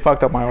they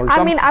fucked up my order.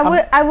 I mean,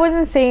 I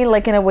wasn't saying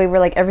like in a way where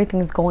like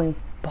everything's going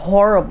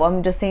horrible.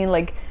 I'm just saying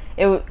like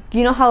it.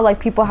 You know how like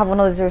people have one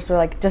of those years where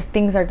like just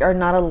things are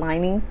not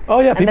aligning.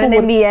 Oh yeah, and then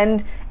in the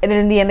end,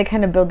 it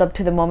kind of build up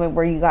to the moment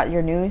where you got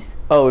your news.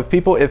 Oh, if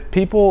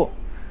people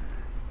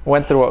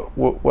went through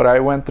what I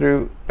went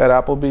through at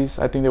Applebee's,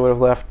 I think they would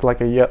have left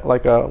like a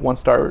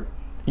 1-star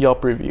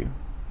Yelp review.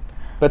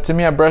 But to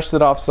me, I brushed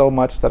it off so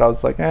much that I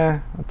was like,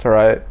 that's all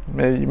right.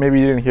 Maybe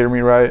you didn't hear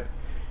me right.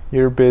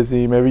 You're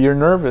busy. Maybe you're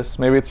nervous.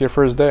 Maybe it's your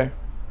first day.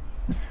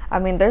 I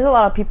mean, there's a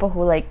lot of people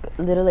who like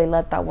literally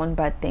let that one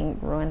bad thing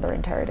ruin their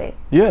entire day.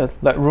 Yeah,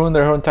 that ruined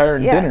their whole entire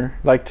dinner.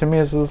 Like, to me,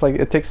 it's just like,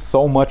 it takes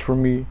so much for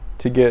me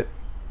to get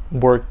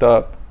worked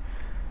up.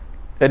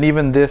 And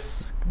even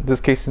this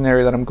case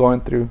scenario that I'm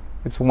going through,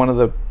 it's one of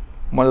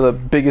the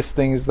biggest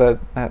things that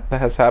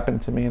has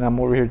happened to me, and I'm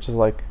over here just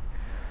like,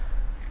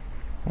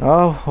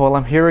 oh, well,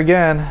 I'm here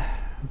again.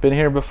 Been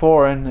here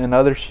before in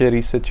other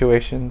shitty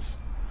situations.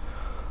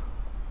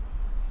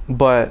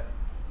 But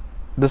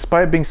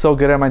despite being so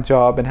good at my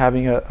job and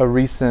having a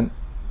recent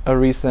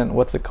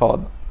what's it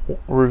called,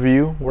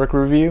 work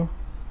review,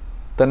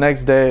 the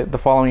next day, the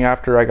following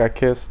after I got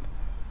kissed,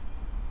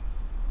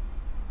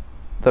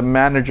 the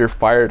manager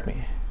fired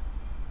me.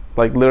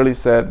 Like, literally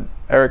said,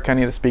 Eric, I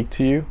need to speak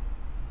to you.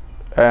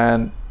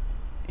 And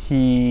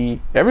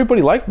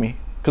everybody liked me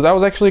because I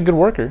was actually a good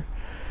worker.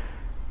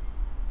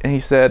 And he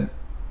said,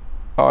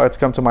 oh, it's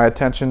come to my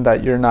attention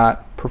that you're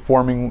not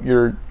performing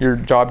your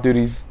job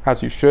duties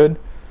as you should.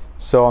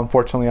 So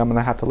unfortunately, I'm going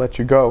to have to let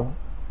you go.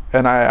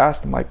 And I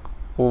asked him, like,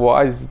 well,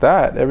 why is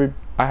that?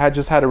 I had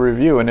just had a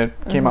review, and it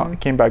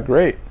came back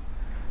great.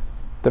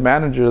 The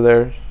manager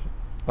there,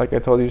 like I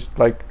told you,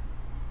 like,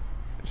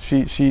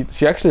 she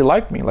actually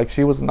liked me. Like,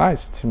 she was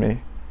nice to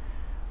me.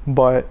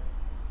 But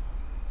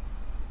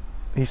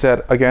he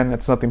said, again,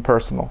 it's nothing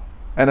personal.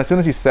 And as soon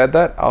as he said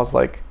that, I was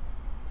like,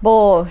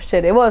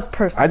 bullshit, it was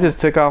personal. I just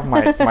took off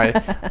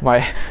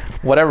my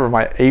whatever,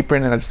 my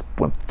apron, and I just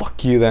went,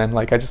 fuck you then.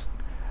 Like, I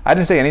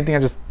didn't say anything. I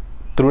just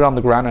threw it on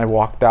the ground and I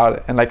walked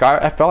out. And like,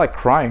 I felt like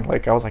crying.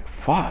 Like, I was like,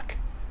 fuck.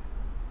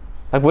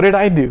 Like, what did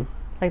I do?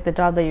 Like the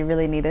job that you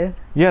really needed?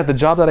 Yeah, the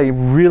job that I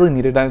really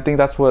needed. And I think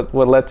that's what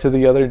led to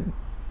the other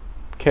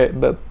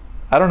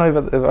I don't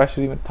know if I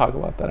should even talk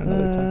about that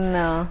another time.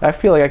 No. I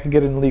feel like I could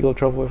get in legal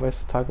trouble if I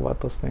should talk about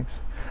those things.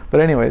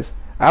 But anyways,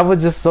 I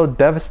was just so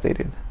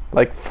devastated.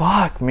 Like,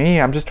 fuck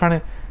me. I'm just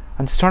trying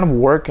to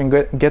work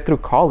and get through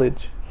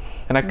college.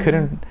 And I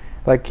couldn't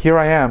Like, here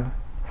I am.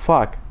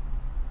 Fuck.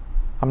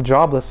 I'm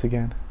jobless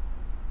again.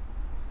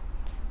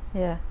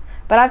 Yeah.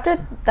 But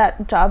after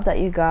that job that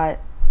you got,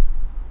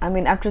 I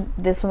mean, after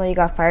this one that you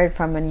got fired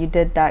from and you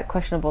did that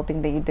questionable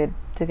thing that you did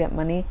to get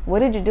money, what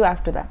did you do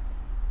after that?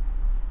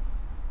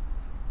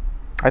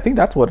 I think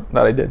that's what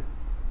that I did.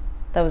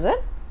 That was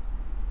it?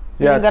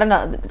 Yeah. You got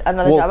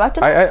another job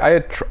after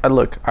that?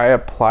 Look, I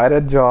applied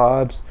at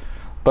jobs,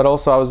 but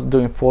also I was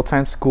doing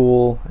full-time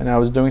school and I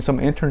was doing some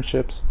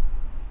internships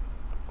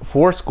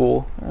for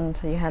school.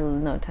 So you had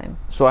no time.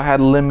 So I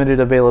had limited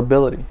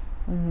availability.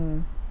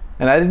 Mm-hmm.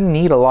 And I didn't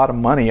need a lot of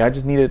money. I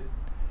just needed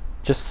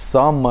just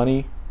some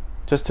money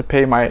just to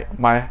pay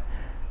my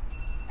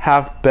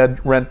half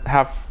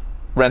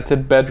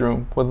rented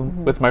bedroom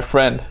with my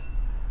friend.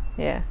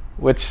 Yeah.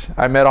 Which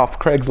I met off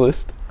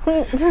Craigslist.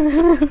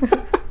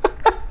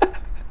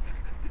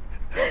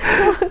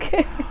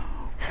 Okay.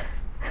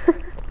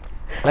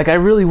 Like, I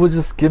really was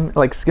just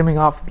skimming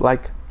off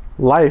like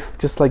life,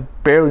 just like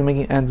barely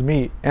making ends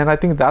meet. And I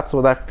think that's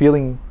what that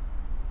feeling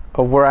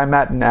of where I'm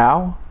at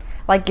now.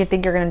 Like, you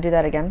think you're gonna do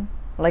that again?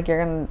 Like,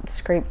 you're gonna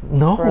scrape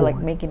for like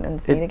making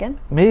ends meet again?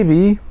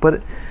 Maybe,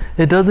 but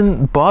it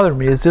doesn't bother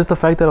me. It's just the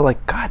fact that I'm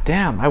like, God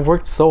damn, I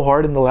worked so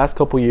hard in the last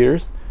couple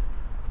years,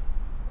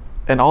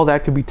 and all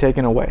that could be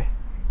taken away.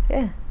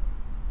 Yeah,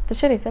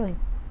 it's a shitty feeling.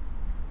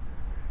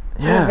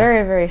 Yeah, it's a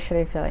very, very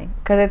shitty feeling,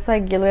 because it's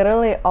like you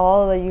literally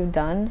all that you've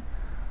done,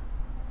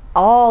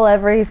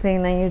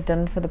 everything that you've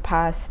done for the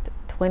past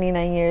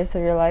 29 years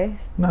of your life.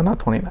 No, not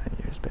 29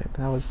 years, babe.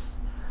 That was,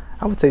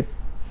 I would say,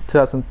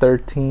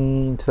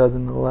 2013,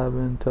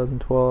 2011,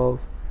 2012.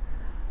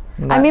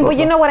 I mean, but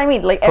you know what I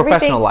mean. Like,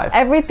 life.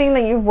 Everything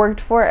that you've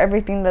worked for,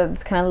 everything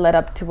that's kind of led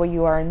up to what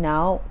you are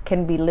now,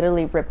 can be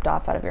literally ripped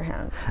off out of your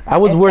hands. I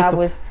was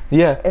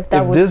if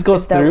this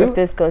goes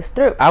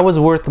through, I was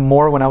worth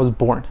more when I was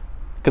born,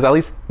 because at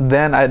least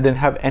then I didn't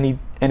have any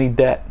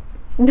debt.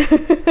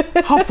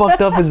 How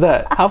fucked up is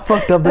that? How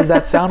fucked up does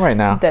that sound right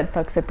now? Debt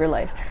fucks up your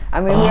life. I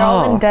mean, we're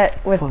all in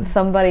debt with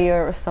somebody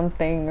or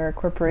something or a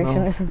corporation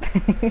or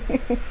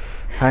something.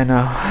 I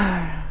know.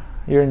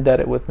 You're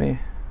indebted with me.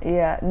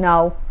 Yeah.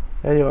 No.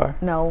 There you are.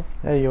 No.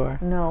 There you are.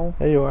 No.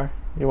 There you are.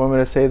 You want me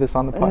to say this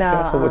on the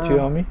podcast? So what you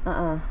owe me?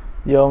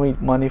 You owe me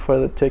money for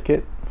the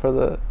ticket, for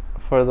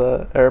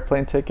the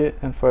airplane ticket,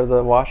 and for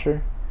the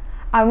washer.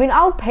 I mean,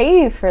 I'll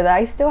pay you for that.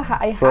 I still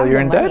have. So you're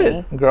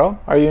indebted,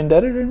 girl. Are you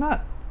indebted or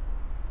not?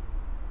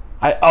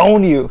 I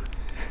own you.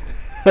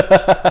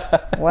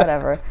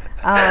 Whatever.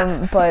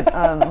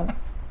 So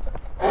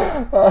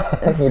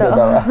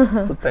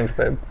thanks,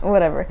 babe.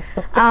 Whatever.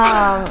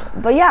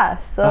 But yeah,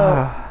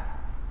 so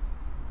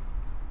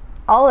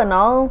all in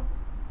all,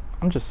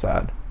 I'm just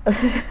sad.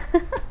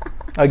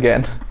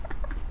 Again.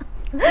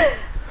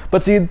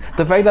 But see,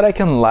 the fact that I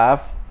can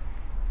laugh,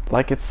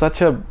 like, it's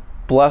such a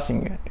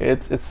blessing.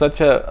 It's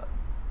such a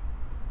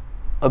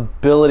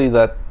ability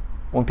that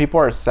when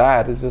people are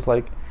sad, it's just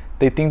like,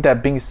 they think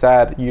that being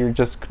sad, you're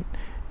just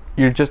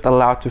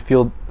allowed to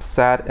feel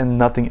sad and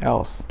nothing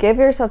else. Give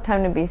yourself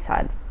time to be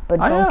sad, but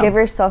don't give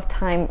yourself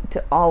time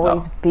to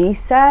always be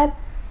sad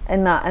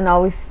and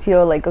always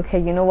feel like, okay,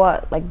 you know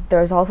what? Like,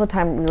 there's also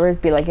time where it's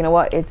be like, you know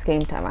what? It's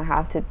game time. I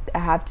have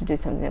to do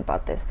something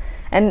about this.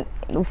 And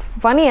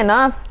funny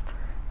enough,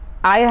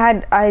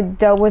 I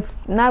dealt with,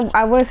 not,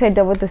 I wouldn't say I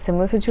dealt with a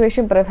similar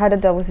situation, but I've had to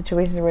deal with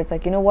situations where it's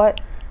like, you know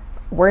what?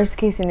 Worst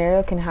case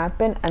scenario can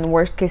happen, and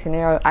worst case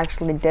scenario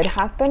actually did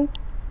happen,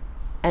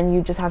 and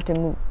you just have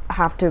to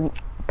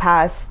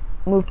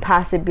move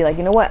past it, be like,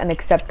 you know what, and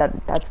accept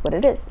that that's what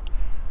it is.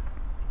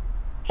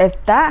 If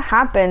that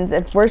happens,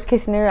 if worst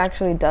case scenario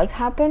actually does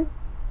happen,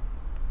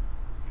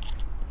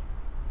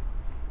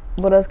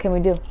 what else can we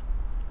do?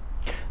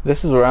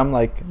 This is where I'm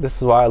like, this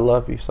is why I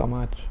love you so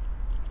much.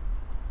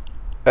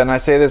 And I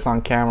say this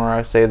on camera,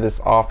 I say this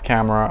off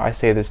camera, I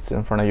say this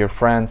in front of your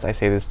friends, I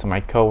say this to my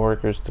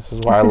coworkers. This is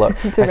why I love.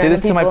 I say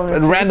this to my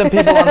random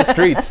people on the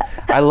streets.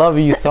 I love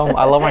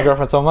my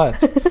girlfriend so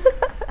much.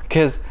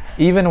 Because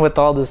even with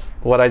all this,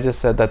 what I just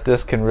said, that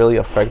this can really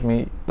affect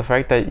me, the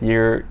fact that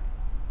you're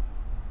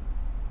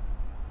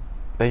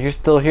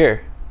still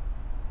here,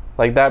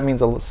 like, that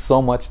means so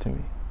much to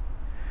me.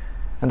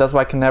 And that's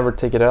why I can never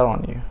take it out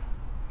on you.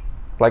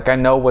 Like, I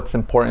know what's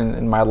important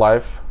in my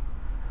life.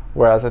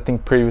 Whereas I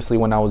think previously,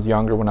 when I was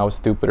younger, when I was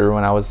stupider,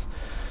 when I was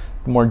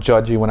more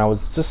judgy, when I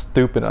was just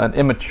stupid and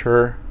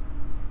immature,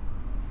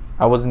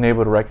 I wasn't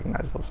able to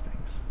recognize those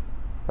things.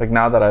 Like,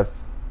 now that I've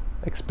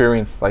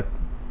experienced, like,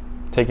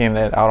 taking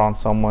it out on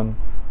someone,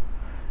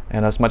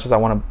 and as much as I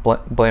want to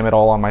blame it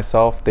all on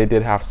myself, they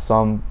did have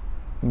some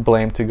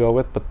blame to go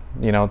with, but,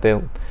 you know,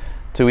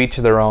 to each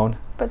their own.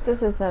 But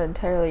this is not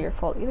entirely your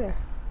fault either.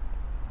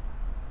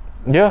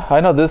 Yeah, I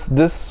know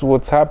this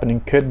what's happening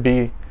could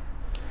be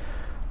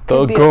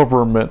the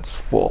government's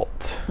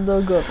fault. The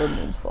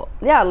government's fault.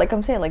 Yeah, like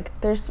I'm saying, like,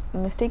 there's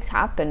mistakes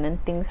happen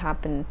and things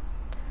happen,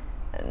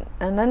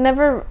 and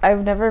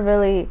I've never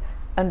really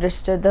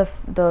understood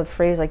the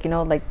phrase, like, you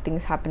know, like,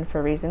 things happen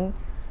for a reason,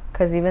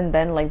 Because even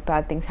then, like,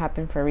 bad things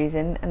happen for a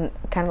reason, and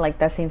kind of like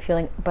that same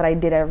feeling, but I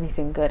did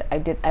everything good. I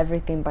did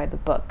everything by the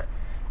book.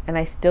 And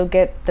I still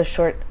get the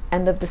short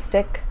end of the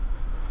stick.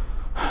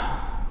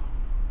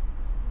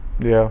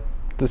 Yeah,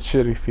 this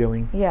shitty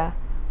feeling. Yeah.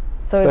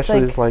 So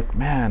Especially it's like,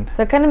 man.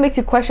 So it kind of makes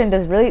you question,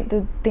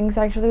 do things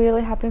actually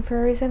really happen for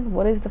a reason?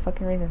 What is the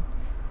fucking reason?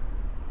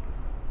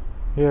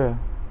 Yeah.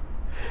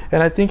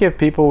 And I think if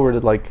people were to,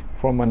 like,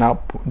 from a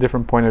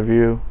different point of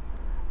view,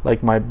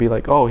 like, might be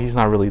like, oh, he's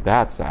not really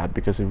that sad,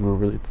 because if you were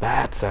really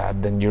that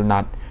sad, then you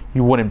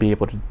wouldn't be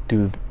able to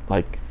do,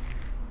 like,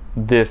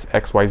 this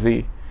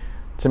XYZ.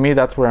 To me,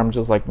 that's where I'm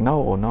just like,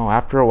 no.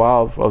 After a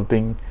while of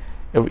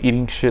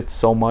eating shit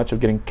so much, of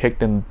getting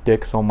kicked in the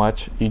dick so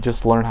much, you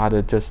just learn how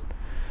to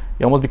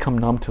you almost become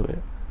numb to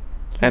it.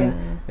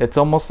 And it's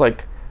almost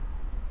like,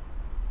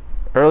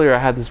 earlier I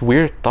had this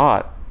weird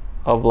thought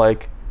of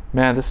like,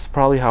 man, this is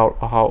probably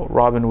how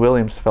Robin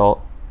Williams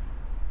felt.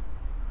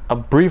 A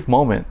brief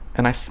moment,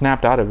 and I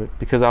snapped out of it,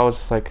 because I was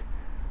just like,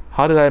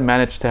 how did I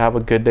manage to have a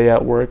good day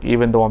at work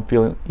even though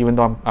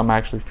I'm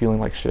actually feeling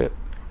like shit?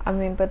 I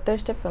mean, but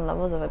there's different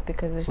levels of it,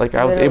 because there's like,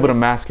 I was able to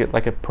mask it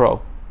like a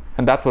pro,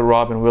 and that's what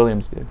Robin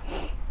Williams did.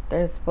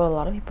 There's what a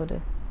lot of people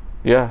do.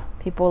 Yeah.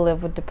 People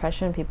live with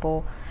depression,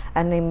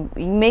 and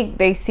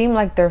they seem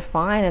like they're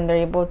fine, and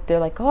they're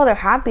like, oh, they're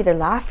happy, they're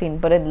laughing,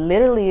 but it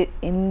literally,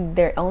 in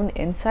their own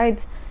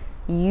insides,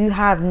 you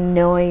have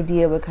no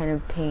idea what kind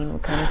of pain,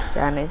 what kind of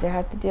sadness they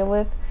have to deal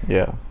with.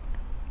 Yeah.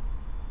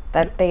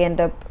 That they end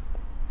up,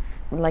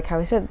 like how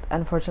I said,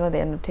 unfortunately,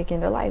 they end up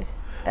taking their lives.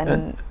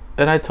 And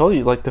I told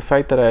you, like, the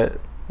fact that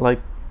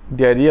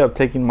the idea of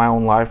taking my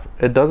own life,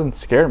 it doesn't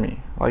scare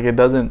me. Like, it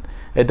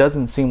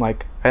doesn't seem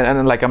like,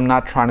 and like, I'm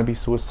not trying to be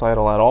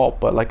suicidal at all,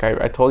 but like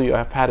I told you,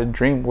 I've had a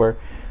dream where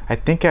I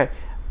think I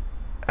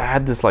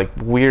had this like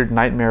weird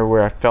nightmare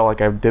where I felt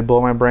like I did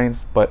blow my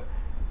brains, but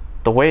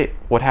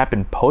what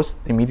happened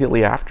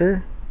immediately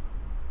after,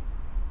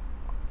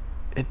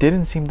 it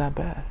didn't seem that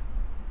bad.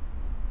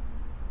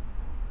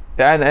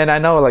 And I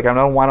know, like, I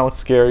don't want to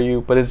scare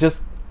you, but it's just,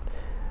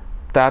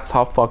 that's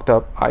how fucked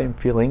up I am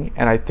feeling.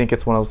 And I think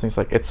it's one of those things,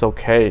 like, it's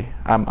okay,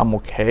 I'm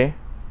okay,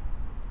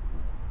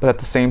 but at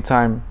the same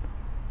time,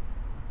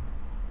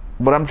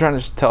 what I'm trying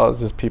to tell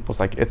is just people's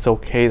like, it's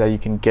okay that you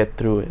can get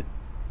through it.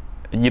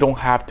 You don't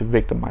have to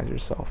victimize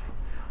yourself.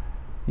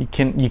 You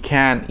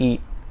can't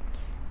eat,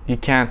 you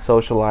can't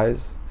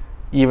socialize,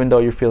 even though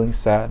you're feeling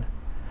sad.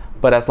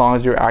 But as long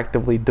as you're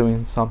actively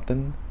doing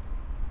something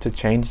to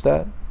change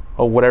that,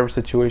 or whatever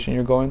situation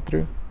you're going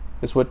through,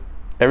 is what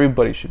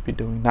everybody should be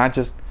doing. Not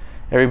just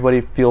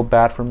everybody feel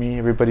bad for me,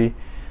 everybody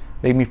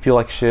make me feel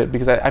like shit.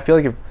 Because I feel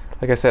like, if,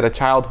 like I said, a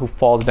child who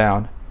falls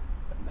down,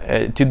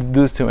 to do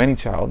this to any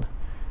child,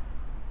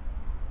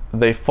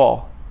 they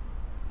fall,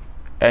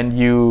 and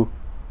you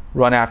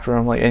run after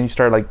them, like, and you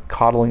start like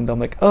coddling them,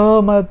 like,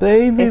 oh, my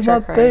baby, my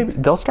baby.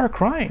 They'll start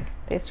crying.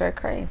 They start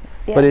crying.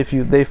 Yeah. But if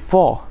they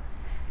fall,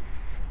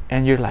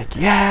 and you're like,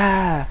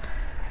 yeah,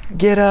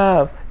 get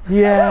up,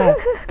 yeah,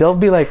 they'll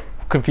be like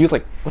confused,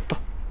 like, what the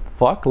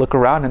fuck? Look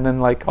around, and then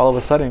like all of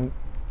a sudden,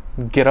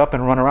 get up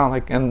and run around,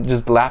 like, and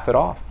just laugh it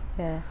off.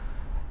 Yeah.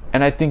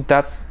 And I think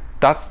that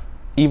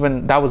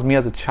was me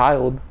as a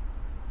child,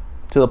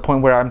 to the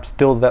point where I'm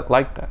still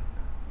like that.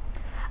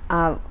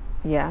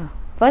 Yeah.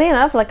 Funny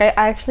enough, like, I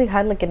actually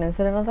had like an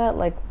incident of that,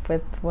 like,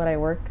 with what I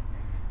work,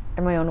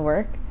 in my own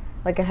work.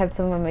 Like, I had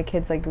some of my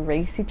kids like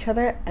race each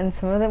other, and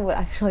some of them would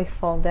actually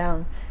fall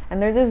down.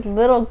 And there's this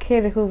little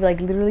kid who like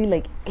literally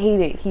like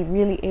ate it. He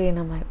really ate it, and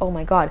I'm like, oh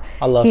my god,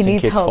 I love he seeing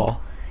needs kids help.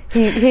 fall.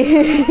 But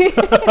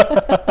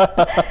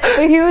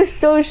he was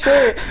so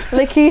short.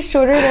 Like, he's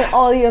shorter than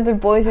all the other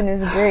boys in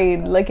his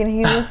grade. Like, and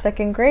he's in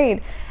second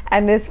grade.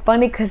 And it's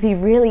funny because he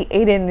really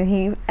ate it,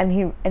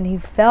 and he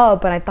fell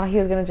up, and I thought he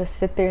was gonna just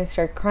sit there and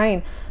start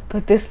crying.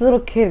 But this little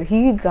kid,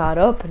 he got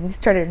up and he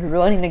started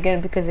running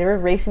again, because they were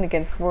racing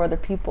against 4 other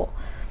people.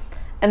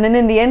 And then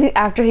in the end,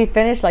 after he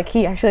finished, like,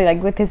 he actually,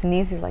 like, with his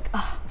knees, he was like,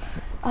 oh,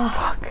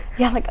 fuck.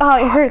 Yeah, like, oh,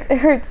 it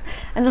hurts.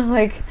 And I'm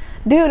like,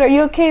 dude, are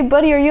you okay,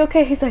 buddy? Are you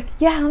okay? He's like,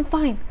 yeah, I'm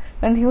fine.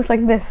 And he was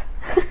like this,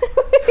 with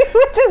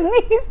his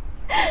knees,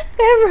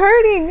 him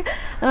hurting.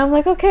 And I'm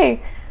like,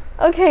 okay.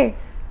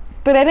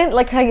 But I didn't,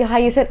 like how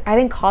you said, I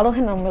didn't coddle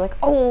him. I'm like,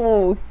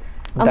 oh.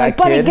 I'm like,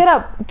 buddy, get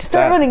up.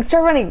 Start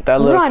running.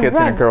 That little kid's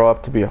gonna grow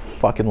up to be a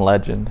fucking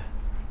legend.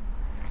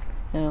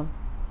 Yeah.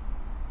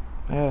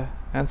 Yeah.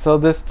 And so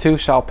this too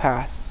shall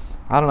pass.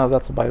 I don't know if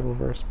that's a Bible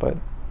verse, but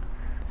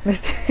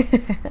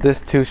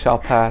this too shall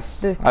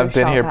pass. I've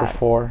been here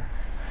before.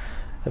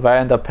 If I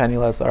end up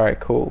penniless,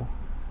 alright, cool.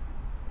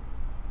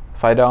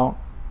 If I don't,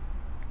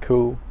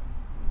 cool.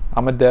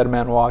 I'm a dead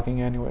man walking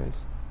anyways.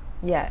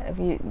 Yeah, if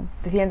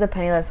he ends up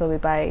penniless, we'll be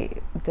by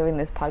doing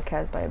this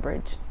podcast by a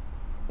bridge.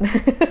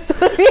 So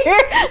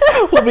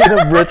we'll be in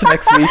a bridge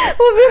next week.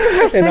 We'll be in the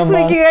bridge next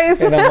week, you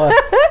guys. In a month.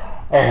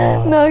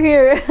 Oh. No,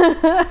 here.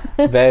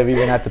 Babe, you're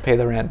gonna have to pay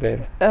the rent,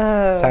 babe.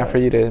 It's time for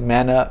you to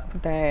man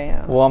up.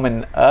 Damn.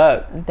 Woman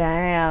up.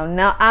 Damn.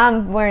 Now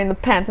I'm wearing the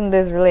pants in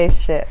this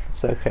relationship.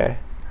 It's okay.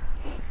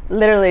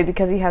 Literally,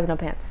 because he has no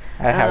pants.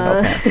 I have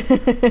no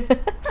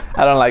pants.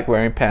 I don't like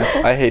wearing pants.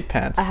 I hate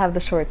pants. I have the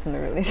shorts in the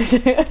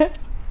relationship.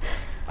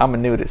 I'm a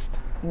nudist.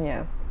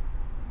 Yeah.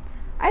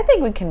 I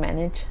think we can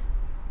manage.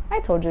 I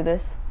told you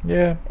this.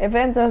 Yeah. If it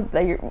ends up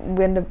that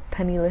we end up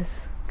penniless,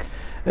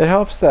 it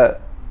helps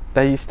that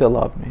you still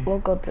love me. We'll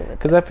go through it.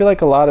 Because I feel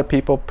like a lot of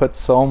people put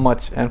so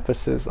much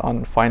emphasis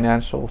on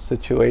financial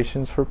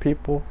situations for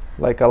people.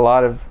 Like a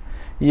lot of,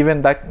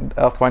 even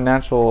that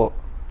financial,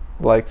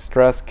 like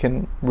stress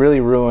can really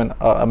ruin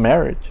a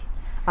marriage.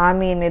 I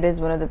mean, it is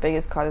one of the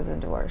biggest causes of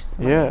divorce.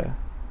 Yeah.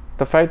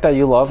 The fact that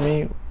you love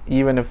me,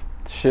 even if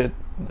shit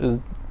is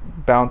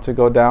bound to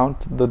go down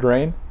to the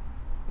drain,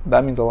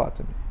 that means a lot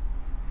to me.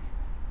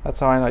 That's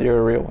how I know you're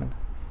a real one.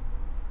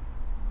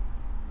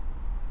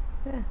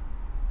 Yeah,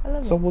 I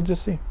love so we'll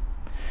just see.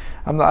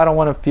 I don't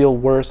want to feel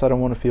worse. I don't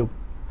want to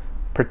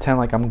pretend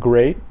like I'm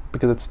great,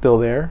 because it's still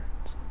there.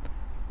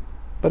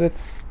 But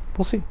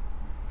we'll see.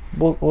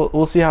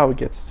 We'll see how it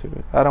gets to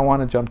it. I don't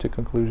want to jump to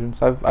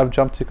conclusions. I've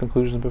jumped to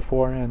conclusions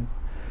before, and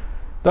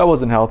that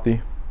wasn't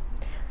healthy.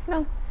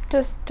 No,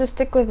 just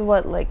stick with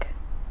what's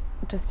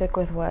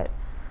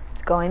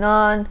going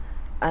on,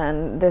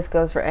 and this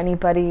goes for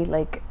anybody.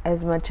 Like,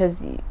 as much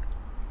as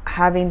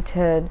having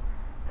to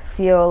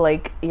feel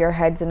like your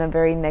head's in a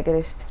very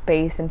negative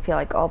space and feel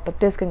like, oh, but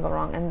this can go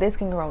wrong and this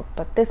can go wrong,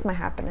 but this might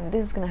happen and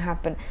this is gonna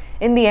happen.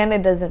 In the end,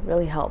 it doesn't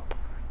really help,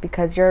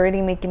 because you're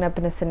already making up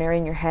in a scenario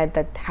in your head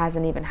that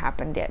hasn't even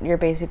happened yet. You're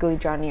basically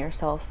drowning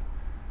yourself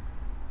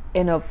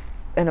in a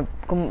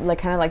like,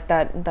 kind of like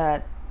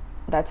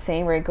that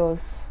saying where it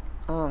goes,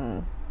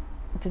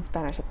 it's in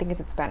Spanish. I think it's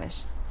in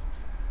Spanish.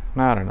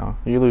 I don't know.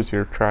 You lose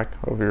your track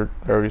of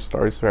your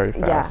stories very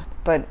fast. Yeah,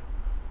 but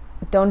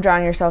don't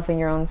drown yourself in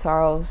your own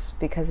sorrows,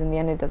 because in the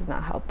end it does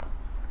not help.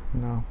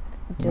 No.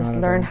 Just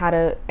learn how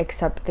to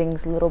accept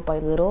things little by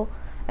little.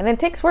 And it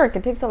takes work.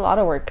 It takes a lot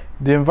of work.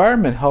 The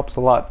environment helps a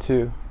lot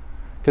too.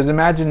 Because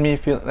imagine me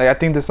feeling like, I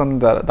think this is something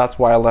that's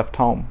why I left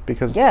home.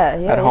 Because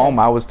at home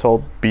I was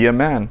told, be a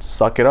man,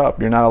 suck it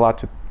up. You're not allowed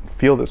to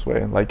feel this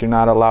way. Like, you're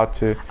not allowed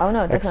to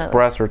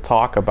express or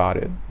talk about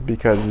it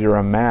because you're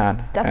a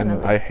man.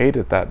 Definitely. And I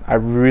hated that. I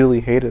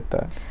really hated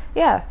that.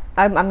 Yeah.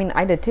 I mean,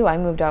 I did too. I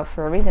moved out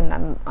for a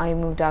reason. I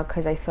moved out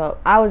because I felt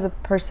I was a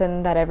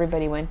person that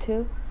everybody went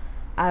to.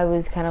 I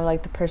was kind of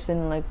like the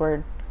person, like,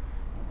 where,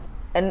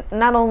 and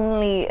not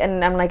only,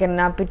 and I'm like, and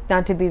not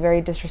to be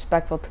very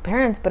disrespectful to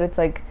parents, but it's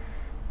like,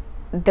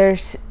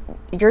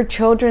 your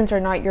children's are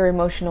not your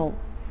emotional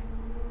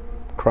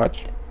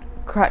crutch.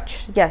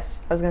 Yes,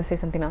 I was gonna say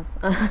something else.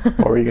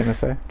 What were you gonna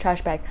say?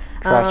 Trash bag.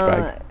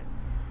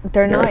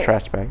 You're not a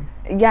trash bag.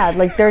 Yeah,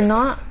 like, they're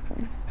not.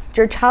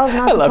 Your child's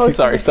not. I love you.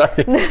 Sorry.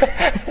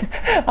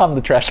 I'm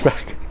the trash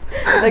bag.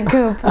 That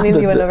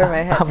completely went over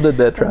my head. I'm the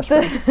dead trash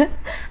bag.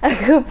 I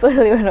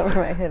completely went over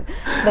my head.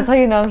 That's how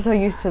you know I'm so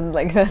used to,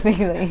 like, the things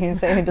that you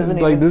say. It doesn't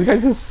like, this guy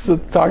just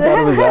talks out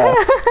of his ass.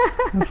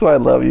 That's why I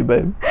love you,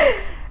 babe.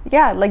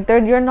 Yeah, like,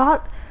 they're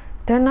not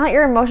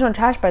your emotional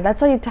trash bag.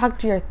 That's why you talk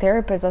to your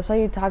therapist. That's why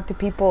you talk to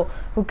people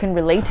who can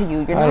relate to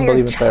you. You're not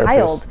your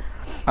child.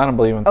 I don't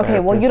believe in therapists. Okay,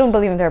 well, you don't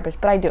believe in therapists,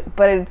 but I do.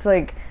 But it's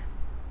like,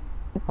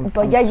 you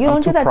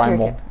don't do that to your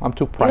kid. I'm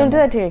too primal. You don't do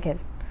that to your kid.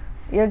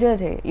 You don't do that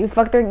to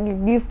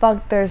you. You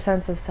fuck their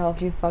sense of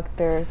self. You fuck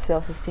their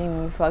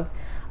self-esteem. You fuck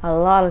a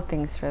lot of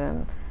things for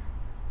them.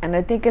 And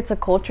I think it's a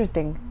culture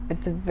thing.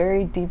 It's a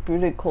very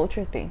deep-rooted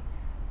culture thing.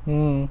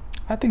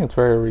 I think it's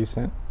very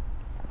recent.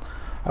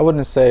 I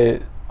wouldn't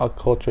say a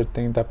culture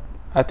thing.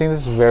 I think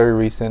this is very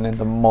recent in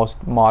the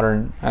most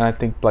modern, and I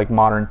think, like,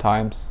 modern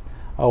times,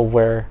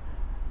 where,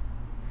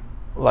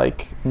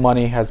 like,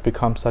 money has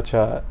become such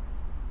a,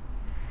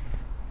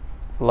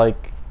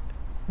 like,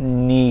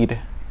 need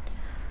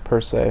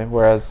per se,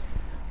 whereas,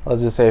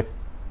 let's just say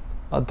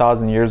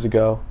 1,000 years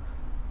ago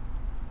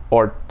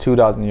or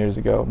 2,000 years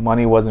ago,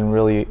 money wasn't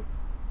really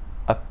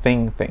a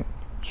thing.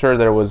 Sure,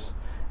 there was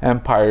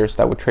empires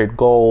that would trade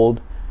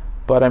gold,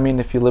 but I mean,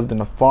 if you lived in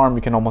a farm,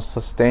 you can almost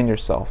sustain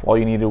yourself. All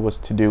you needed was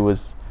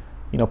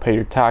pay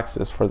your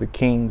taxes for the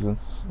kings, and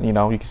you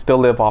can still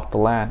live off the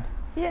land.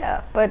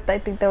 Yeah, but I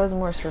think that was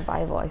more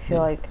survival. I feel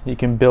like you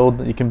can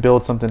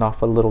build something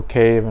off a little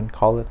cave and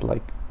call it,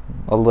 like,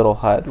 a little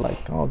hut.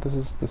 Like, oh, this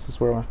is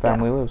where my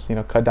family lives.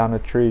 Cut down a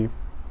tree,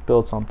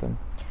 build something.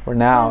 Where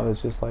now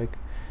it's just like,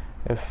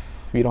 if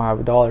you don't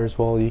have dollars,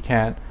 well, you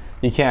can't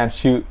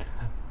shoot,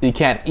 you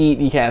can't eat,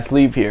 you can't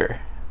sleep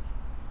here.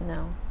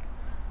 No,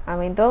 I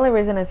mean, the only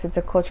reason is it's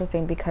a cultural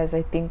thing, because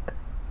I think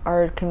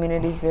our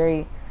community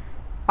is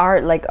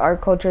our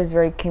culture is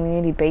very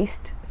community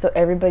based. So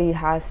everybody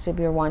has to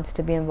be or wants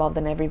to be involved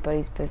in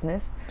everybody's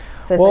business.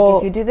 So it's like,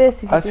 if you do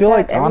this, if you do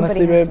that,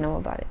 everybody has to know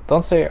about it.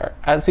 Don't say.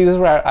 See, this is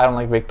where I don't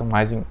like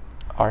victimizing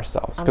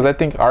ourselves, because I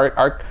think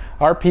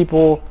our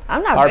people.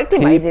 I'm not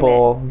victimizing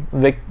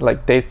it.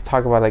 Like, they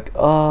talk about, like,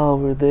 oh,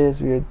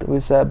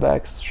 we're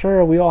setbacks.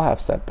 Sure, we all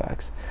have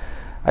setbacks.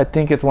 I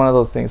think it's one of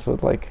those things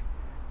with, like,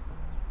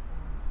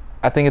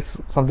 I think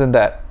it's something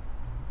that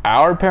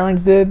our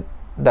parents did,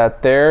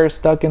 that they're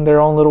stuck in their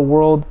own little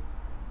world,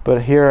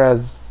 but here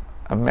as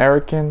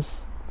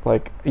Americans,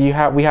 Like we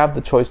have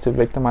the choice to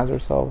victimize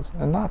ourselves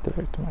and not to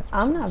victimize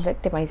ourselves. I'm not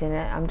victimizing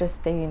it. I'm just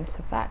stating it's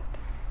a fact.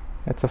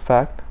 It's a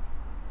fact.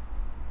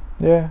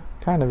 Yeah,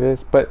 kind of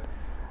is. But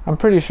I'm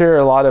pretty sure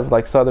a lot of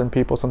like Southern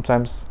people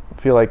sometimes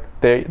feel like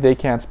they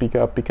can't speak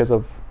up because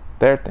of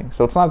their thing.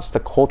 So it's not just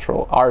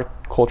our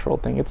cultural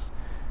thing. It's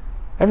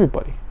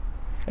everybody.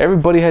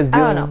 Everybody has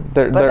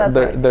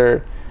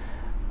their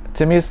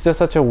to me it's just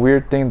such a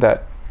weird thing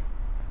that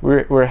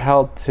we're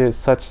held to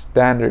such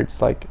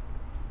standards. Like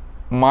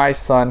my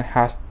son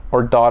has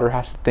or daughter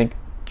has to think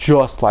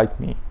just like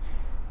me.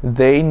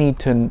 They need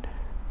to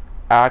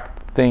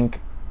act, think,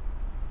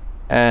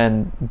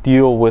 and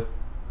deal with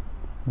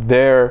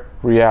their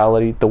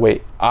reality the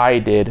way I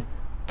did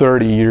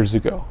 30 years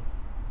ago.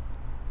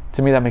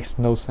 To me, that makes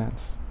no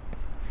sense.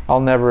 I'll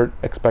never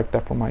expect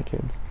that from my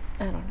kids.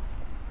 I don't know.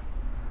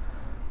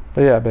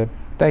 But yeah, babe,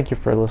 thank you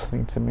for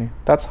listening to me.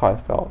 That's how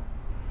I felt.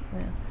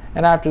 Yeah.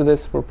 And after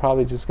this, we're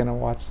probably just gonna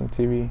watch some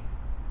TV.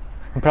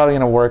 I'm probably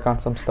gonna work on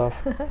some stuff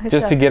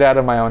just to get out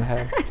of my own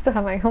head. I still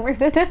have my homework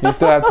to do. You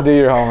still have to do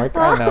your homework.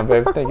 I know,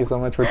 babe. Thank you so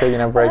much for taking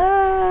a break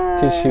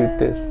to shoot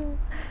this.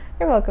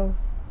 You're welcome.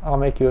 I'll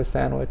make you a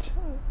sandwich.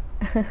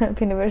 Peanut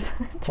butter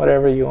sandwich.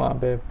 Whatever you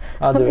want, babe.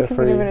 I'll do it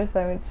for you. Peanut butter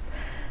sandwich.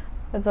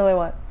 That's all I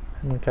want.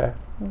 Okay.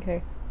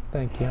 Okay.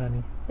 Thank you,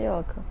 honey. You're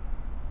welcome.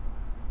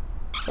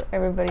 For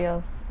everybody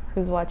else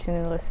who's watching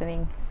and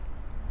listening,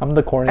 I'm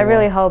the corny I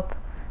really one. hope.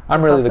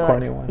 I'm really the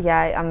corny one.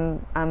 Yeah,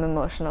 I'm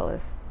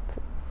emotionalist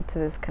to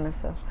this kind of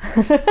stuff.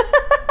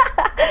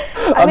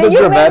 I'm the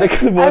dramatic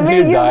one.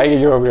 You're dying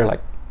and you're over here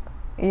like.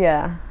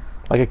 Yeah.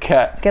 Like a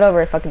cat. Get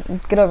over it,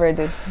 fucking. Get over it,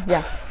 dude.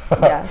 Yeah.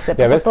 Yeah.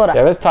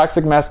 That's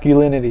toxic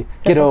masculinity.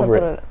 Get over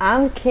it.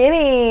 I'm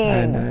kidding.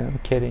 I know. I'm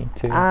kidding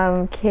too.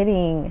 I'm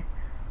kidding.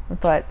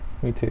 But.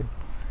 Me too.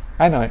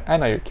 I know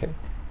you're kidding.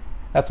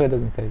 That's why it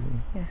doesn't faze me.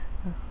 Yeah.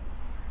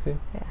 See?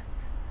 Yeah.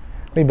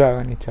 We back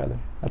on each other.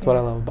 That's what I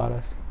love about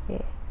us.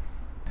 Yeah.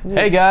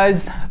 Hey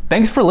guys,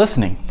 thanks for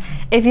listening.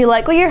 If you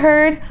like what you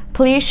heard,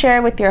 please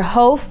share with your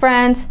whole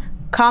friends,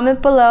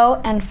 comment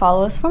below, and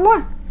follow us for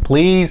more.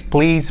 Please,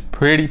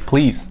 pretty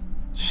please.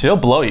 She'll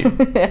blow you.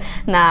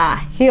 Nah,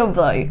 he'll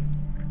blow you.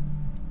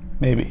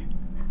 Maybe.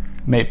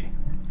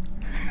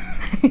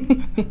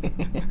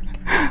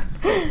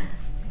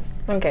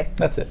 Okay.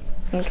 That's it.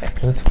 Okay.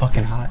 It's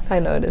fucking hot. I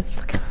know it is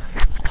fucking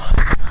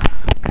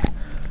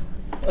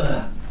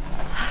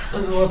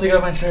This is one thing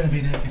on my shirt to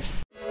be naked.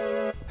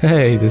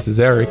 Hey, this is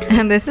Eric.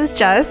 And this is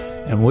Jess.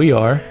 And we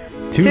are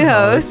Two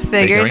hosts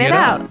figuring it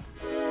out.